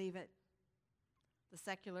 Take it or leave it. The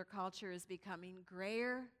secular culture is becoming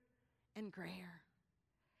grayer and grayer.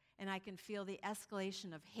 And I can feel the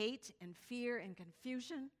escalation of hate and fear and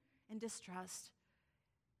confusion and distrust.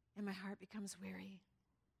 And my heart becomes weary.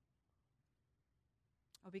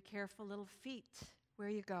 Oh, be careful, little feet, where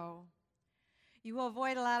you go. You will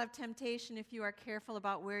avoid a lot of temptation if you are careful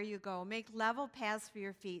about where you go. Make level paths for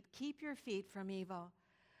your feet. Keep your feet from evil.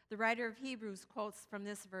 The writer of Hebrews quotes from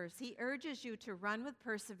this verse. He urges you to run with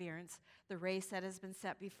perseverance the race that has been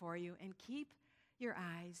set before you and keep your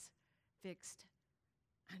eyes fixed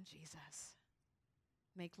on Jesus.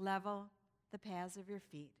 Make level the paths of your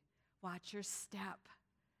feet. Watch your step.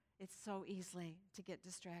 It's so easy to get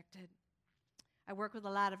distracted. I work with a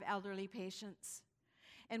lot of elderly patients.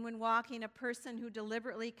 And when walking, a person who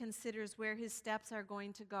deliberately considers where his steps are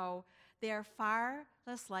going to go, they are far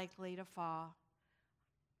less likely to fall.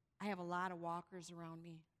 I have a lot of walkers around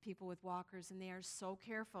me, people with walkers, and they are so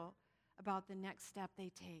careful about the next step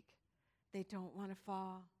they take. They don't want to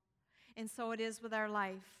fall. And so it is with our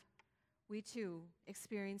life. We too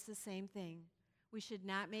experience the same thing. We should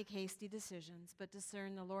not make hasty decisions, but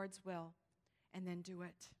discern the Lord's will and then do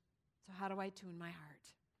it. So how do I tune my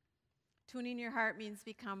heart? Tuning your heart means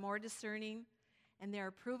become more discerning, and there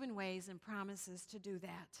are proven ways and promises to do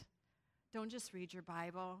that. Don't just read your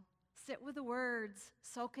Bible. Sit with the words,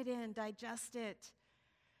 soak it in, digest it.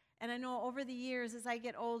 And I know over the years, as I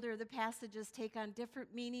get older, the passages take on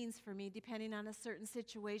different meanings for me depending on a certain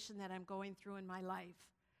situation that I'm going through in my life.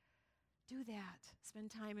 Do that. Spend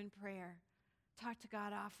time in prayer. Talk to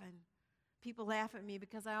God often. People laugh at me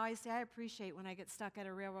because I always say, I appreciate when I get stuck at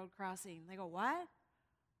a railroad crossing. They go, what?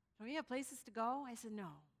 Don't you have places to go? I said, no.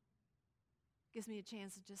 Gives me a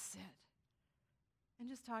chance to just sit and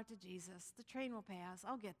just talk to Jesus. The train will pass.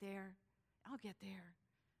 I'll get there. I'll get there.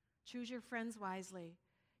 Choose your friends wisely.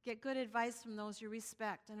 Get good advice from those you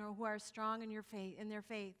respect and who are strong in their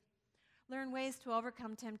faith. Learn ways to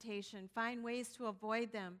overcome temptation. Find ways to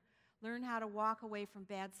avoid them. Learn how to walk away from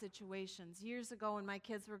bad situations. Years ago when my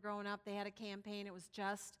kids were growing up, they had a campaign. It was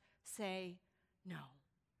just say no.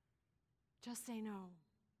 Just say no.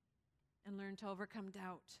 And learn to overcome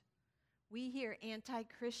doubt. We hear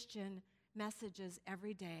anti-Christian messages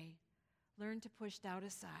every day. Learn to push doubt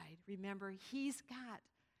aside. Remember, He's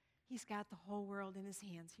got the whole world in His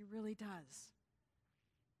hands. He really does.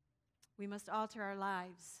 We must alter our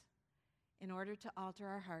lives in order to alter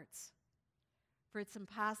our hearts. For it's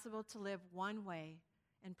impossible to live one way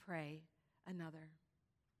and pray another.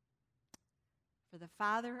 For the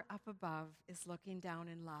Father up above is looking down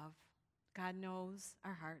in love. God knows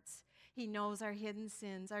our hearts. He knows our hidden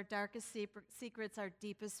sins, our darkest secrets, our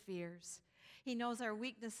deepest fears. He knows our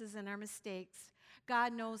weaknesses and our mistakes.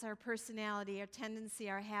 God knows our personality, our tendency,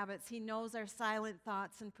 our habits. He knows our silent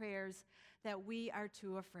thoughts and prayers that we are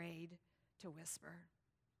too afraid to whisper.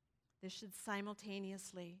 This should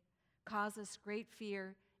simultaneously cause us great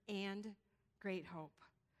fear and great hope.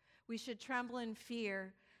 We should tremble in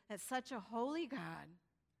fear that such a holy God,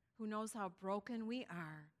 who knows how broken we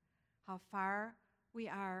are, how far we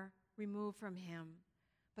are removed from Him,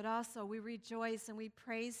 but also we rejoice and we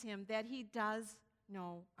praise Him that He does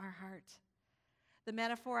know our heart. The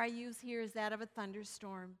metaphor I use here is that of a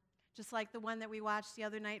thunderstorm. just like the one that we watched the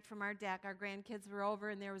other night from our deck. Our grandkids were over,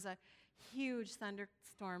 and there was a huge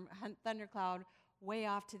thundercloud way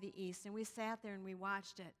off to the east, and we sat there and we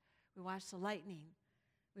watched it. We watched the lightning.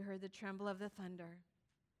 We heard the tremble of the thunder.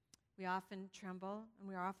 We often tremble, and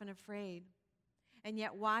we are often afraid. And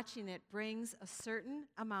yet watching it brings a certain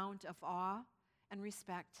amount of awe and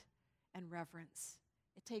respect and reverence.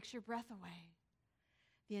 It takes your breath away.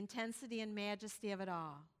 The intensity and majesty of it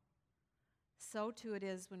all. So too it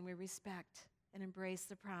is when we respect and embrace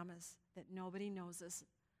the promise that nobody knows us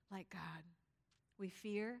like God. We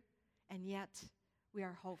fear, and yet we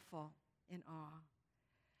are hopeful in awe.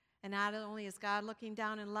 And not only is God looking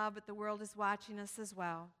down in love, but the world is watching us as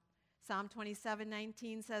well. Psalm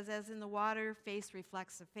 27:19 says, as in the water, face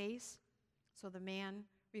reflects the face, so the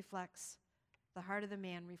heart of the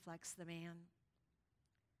man reflects the man.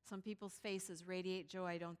 Some people's faces radiate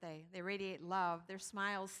joy, don't they? They radiate love. Their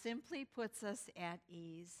smile simply puts us at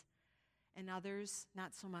ease. And others,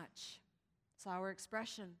 not so much. Sour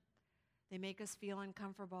expression. They make us feel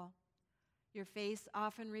uncomfortable. Your face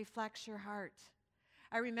often reflects your heart.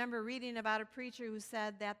 I remember reading about a preacher who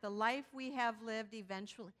said that the life we have lived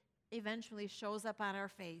eventually shows up on our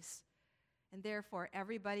face. And therefore,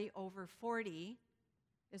 everybody over 40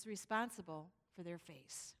 is responsible for their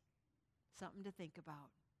face. Something to think about.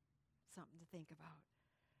 Something to think about.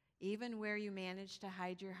 Even where you manage to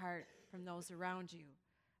hide your heart from those around you,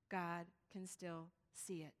 God can still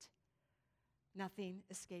see it. Nothing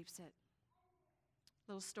escapes it.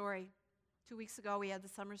 Little story. 2 weeks ago, we had the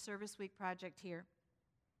Summer Service Week project here.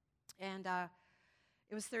 And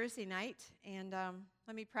it was Thursday night. And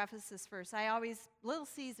let me preface this first. Little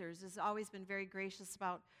Caesars has always been very gracious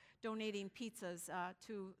about donating pizzas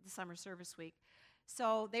to the Summer Service Week.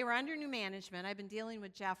 So they were under new management. I've been dealing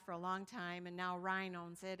with Jeff for a long time, and now Ryan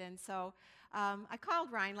owns it. And so I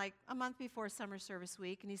called Ryan like a month before Summer Service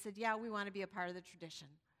Week, and he said, yeah, we want to be a part of the tradition.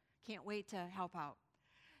 Can't wait to help out.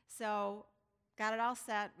 So got it all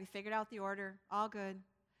set. We figured out the order, all good.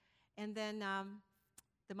 And then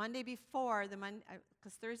the Monday before,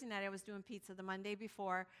 because Thursday night I was doing pizza, the Monday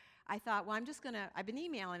before, I thought, well, I've been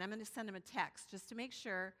emailing. I'm going to send him a text just to make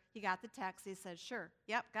sure he got the text. He said, sure.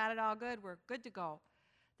 Yep, got it all good. We're good to go.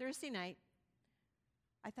 Thursday night,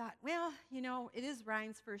 I thought, well, it is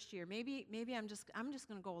Ryan's first year. Maybe I'm just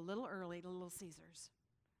going to go a little early to Little Caesars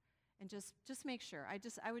and just make sure.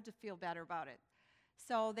 I would just feel better about it.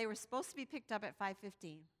 So they were supposed to be picked up at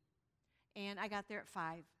 5:15, and I got there at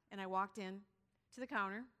 5, and I walked in to the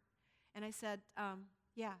counter, and I said,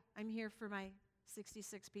 yeah, I'm here for my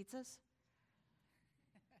 66 pizzas.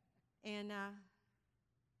 And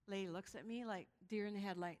lady looks at me like deer in the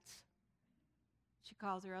headlights. She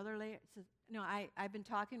calls her other lady, says, no, I've been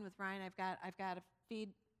talking with Ryan. I've got to feed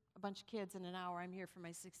a bunch of kids in an hour. I'm here for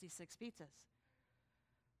my 66 pizzas.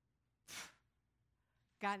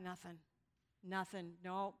 Got nothing. Nothing.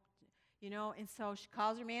 No. And so she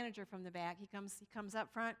calls her manager from the back. He comes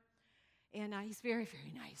up front, and he's very,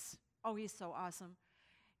 very nice. Oh, he's so awesome.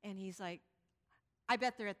 And he's like, I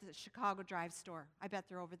bet they're at the Chicago Drive store. I bet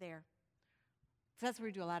they're over there. So that's where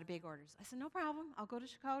we do a lot of big orders. I said, no problem. I'll go to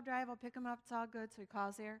Chicago Drive. I'll pick them up. It's all good. So he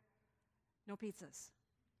calls there. No pizzas.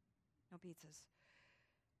 No pizzas.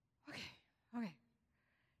 Okay.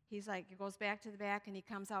 He's like, he goes back to the back, and he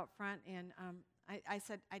comes out front, and I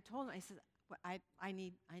told him, I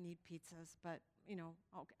need pizzas, but,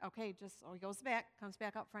 okay, he goes back, comes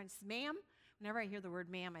back up front, says, ma'am, whenever I hear the word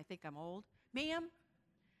ma'am, I think I'm old. Ma'am,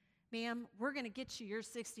 we're going to get you your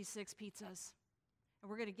 66 pizzas, and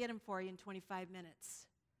we're going to get them for you in 25 minutes.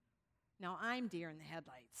 Now, I'm deer in the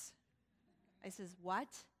headlights. I says, what?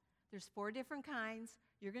 There's 4 different kinds.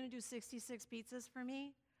 You're going to do 66 pizzas for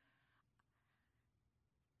me?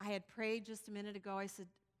 I had prayed just a minute ago. I said,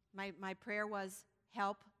 my prayer was,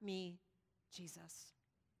 help me, Jesus.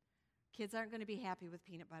 Kids aren't going to be happy with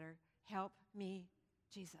peanut butter. Help me,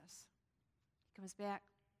 Jesus. He comes back.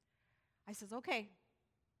 I says, okay,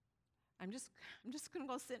 I'm just going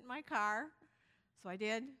to go sit in my car. So I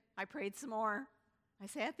did. I prayed some more. I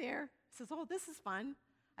sat there. He says, oh, this is fun.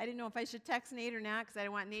 I didn't know if I should text Nate or not because I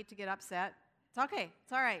didn't want Nate to get upset. It's okay.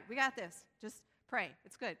 It's all right. We got this. Just pray.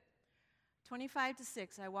 It's good. 25 to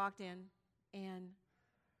 6, I walked in, and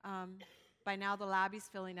by now the lobby's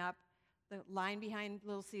filling up. The line behind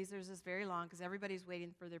Little Caesars is very long because everybody's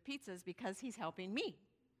waiting for their pizzas because he's helping me.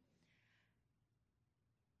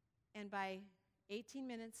 And by 18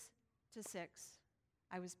 minutes to 6,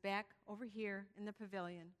 I was back over here in the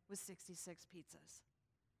pavilion with 66 pizzas.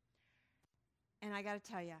 And I got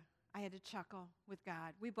to tell you, I had to chuckle with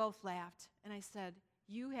God. We both laughed, and I said,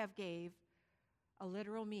 you have gave a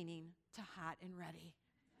literal meaning to hot and ready.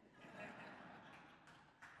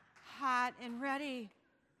 hot and ready.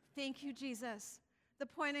 Thank you, Jesus. The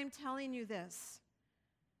point I'm telling you this,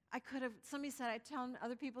 somebody said, I tell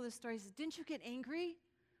other people this story, says, didn't you get angry?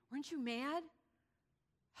 Weren't you mad?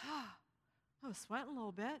 I was sweating a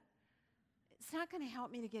little bit. It's not going to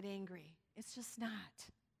help me to get angry. It's just not.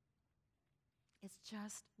 It's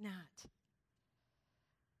just not.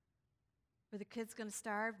 Were the kids going to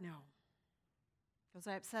starve? No. Was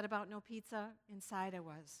I upset about no pizza? Inside I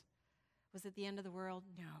was. Was it the end of the world?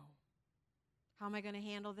 No. How am I going to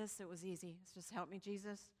handle this? It was easy. It's just help me,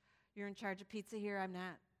 Jesus. You're in charge of pizza here. I'm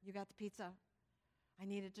not. You got the pizza. I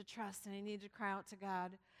needed to trust and I needed to cry out to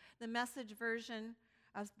God. The Message version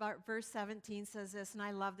of verse 17 says this, and I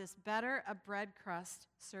love this: better a bread crust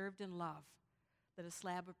served in love than a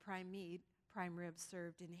slab of prime rib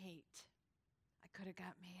served in hate. I could have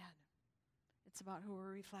got mad. It's about who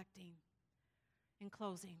we're reflecting. In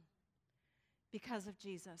closing, because of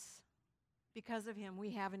Jesus, because of him,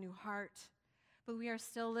 we have a new heart. But we are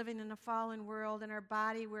still living in a fallen world, in our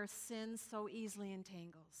body where sin so easily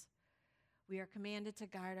entangles. We are commanded to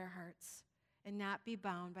guard our hearts and not be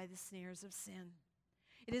bound by the snares of sin.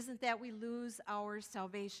 It isn't that we lose our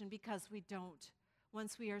salvation, because we don't.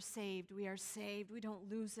 Once we are saved, we are saved. We don't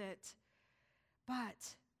lose it.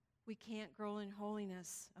 But we can't grow in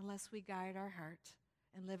holiness unless we guide our heart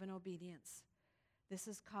and live in obedience. This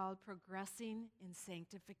is called progressing in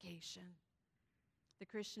sanctification. The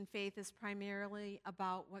Christian faith is primarily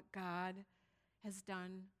about what God has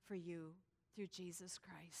done for you through Jesus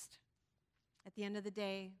Christ. At the end of the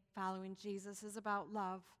day, following Jesus is about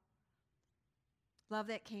love. Love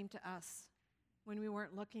that came to us when we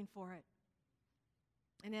weren't looking for it.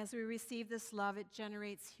 And as we receive this love, it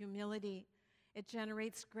generates humility, it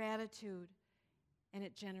generates gratitude, and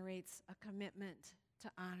it generates a commitment to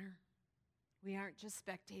honor. We aren't just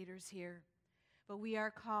spectators here, but we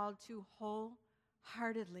are called to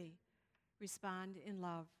wholeheartedly respond in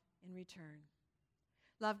love in return.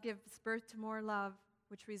 Love gives birth to more love,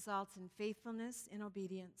 which results in faithfulness and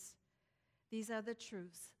obedience. These are the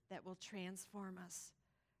truths that will transform us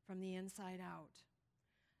from the inside out.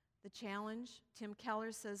 The challenge, Tim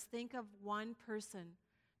Keller says, think of one person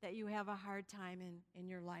that you have a hard time in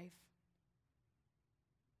your life.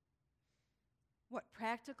 What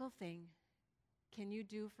practical thing can you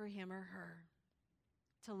do for him or her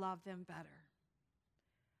to love them better?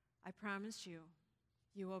 I promise you,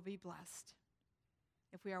 you will be blessed.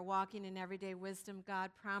 If we are walking in everyday wisdom,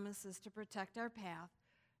 God promises to protect our path,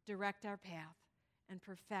 direct our path, and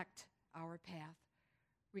perfect our path,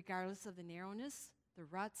 regardless of the narrowness, the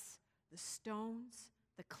ruts, the stones,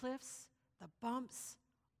 the cliffs, the bumps,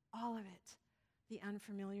 all of it, the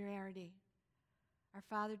unfamiliarity. Our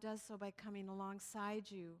Father does so by coming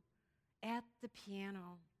alongside you at the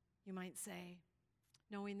piano, you might say,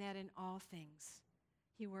 knowing that in all things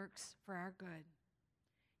he works for our good.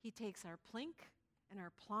 He takes our plink and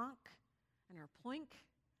our plonk and our ploink,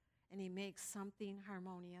 and he makes something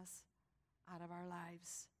harmonious out of our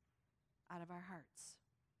lives, out of our hearts.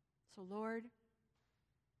 So, Lord,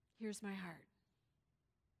 here's my heart.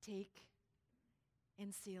 Take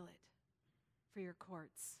and seal it for your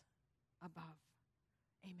courts above.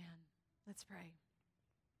 Amen. Let's pray.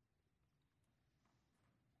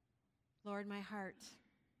 Lord, my heart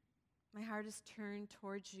is turned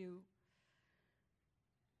towards you.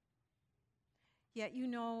 Yet you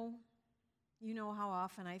know how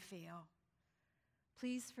often I fail.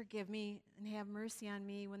 Please forgive me and have mercy on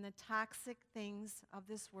me when the toxic things of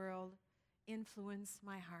this world influence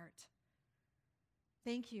my heart.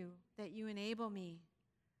 Thank you that you enable me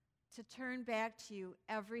to turn back to you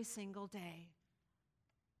every single day.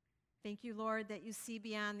 Thank you, Lord, that you see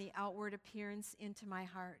beyond the outward appearance into my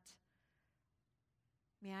heart.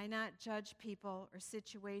 May I not judge people or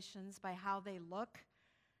situations by how they look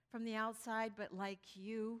from the outside, but like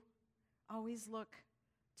you, always look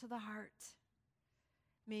to the heart.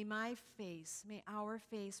 May our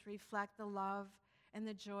face reflect the love and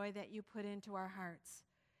the joy that you put into our hearts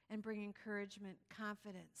and bring encouragement,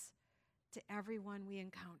 confidence to everyone we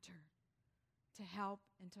encounter, to help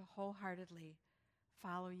and to wholeheartedly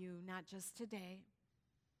follow you, not just today,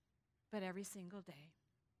 but every single day.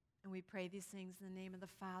 And we pray these things in the name of the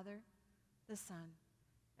Father, the Son,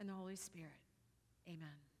 and the Holy Spirit.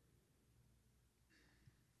 Amen.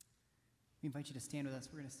 We invite you to stand with us.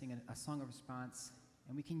 We're going to sing a song of response,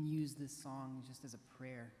 and we can use this song just as a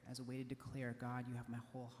prayer, as a way to declare, God, you have my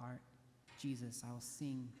whole heart. Jesus, I will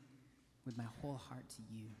sing with my whole heart to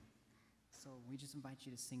you. So we just invite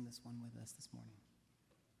you to sing this one with us this morning.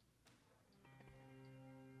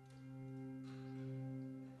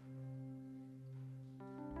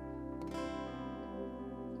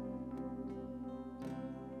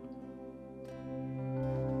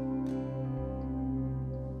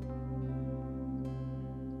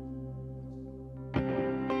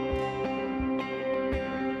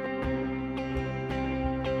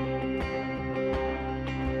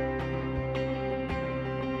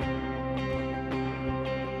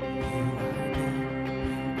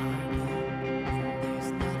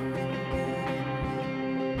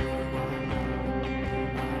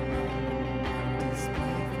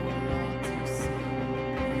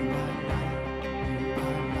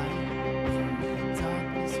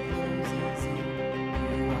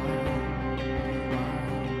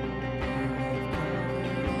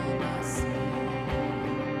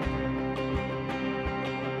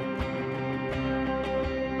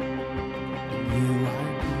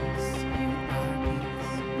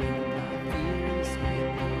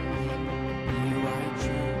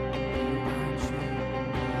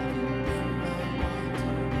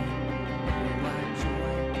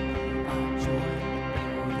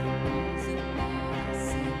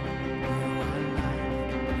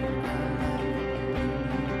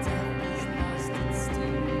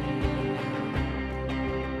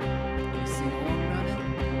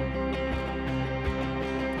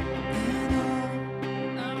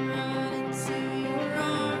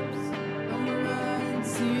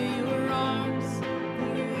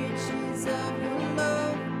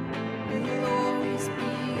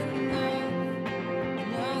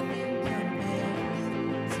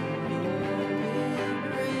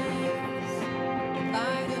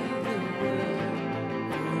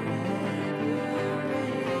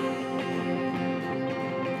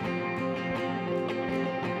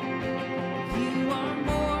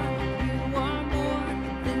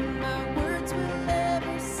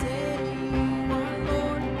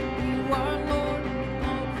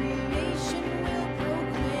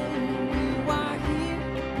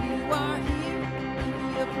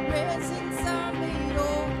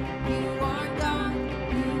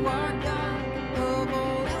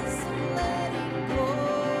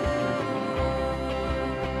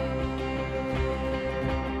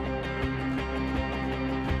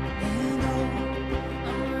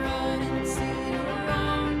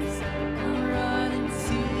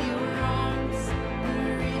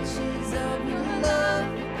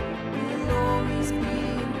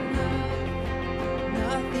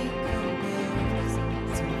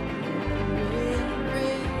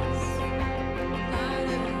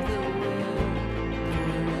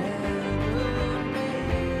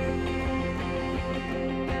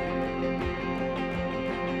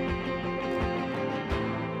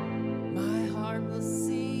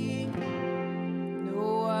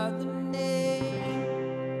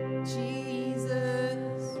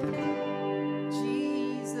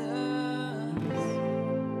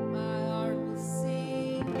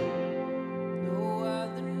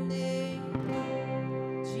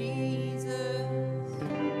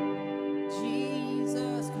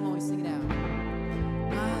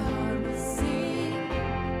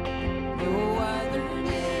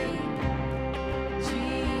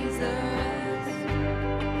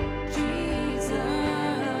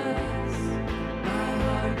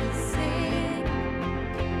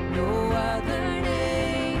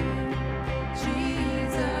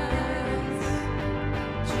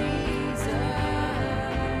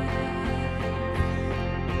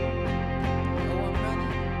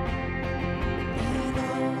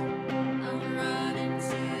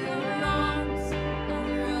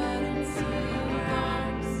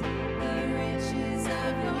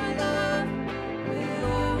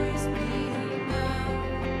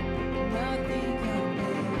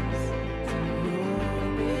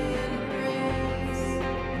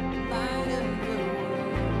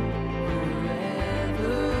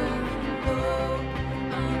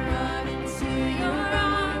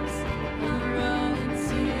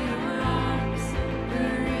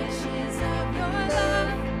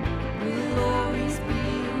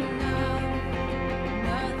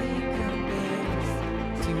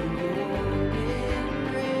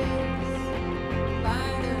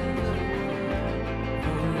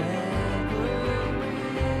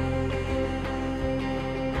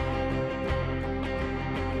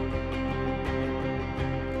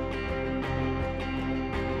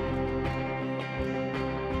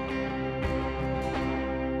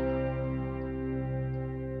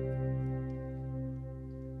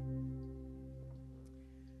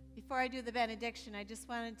 before I do the benediction, I just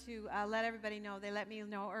wanted to let everybody know, they let me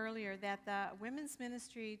know earlier that the women's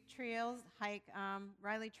ministry trails hike,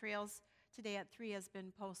 Riley Trails, today at 3 has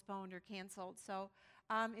been postponed or canceled. So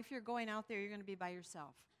if you're going out there, you're going to be by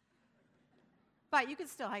yourself. But you can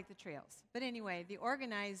still hike the trails. But anyway, the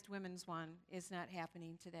organized women's one is not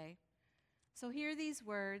happening today. So hear these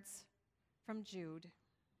words from Jude.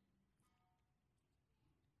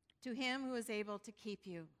 To him who is able to keep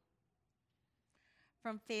you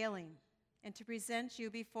from failing and to present you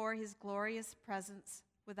before his glorious presence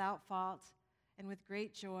without fault and with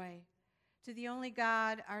great joy, to the only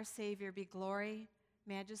God, our Savior, be glory,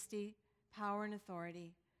 majesty, power, and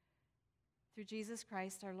authority through Jesus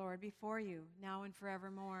Christ our Lord, before you, now and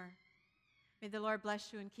forevermore. May the Lord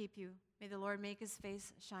bless you and keep you. May the Lord make his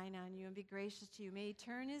face shine on you and be gracious to you. May he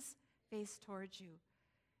turn his face towards you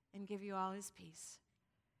and give you all his peace.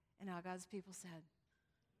 And all God's people said,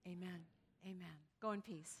 amen. Amen. Go in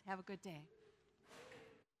peace. Have a good day.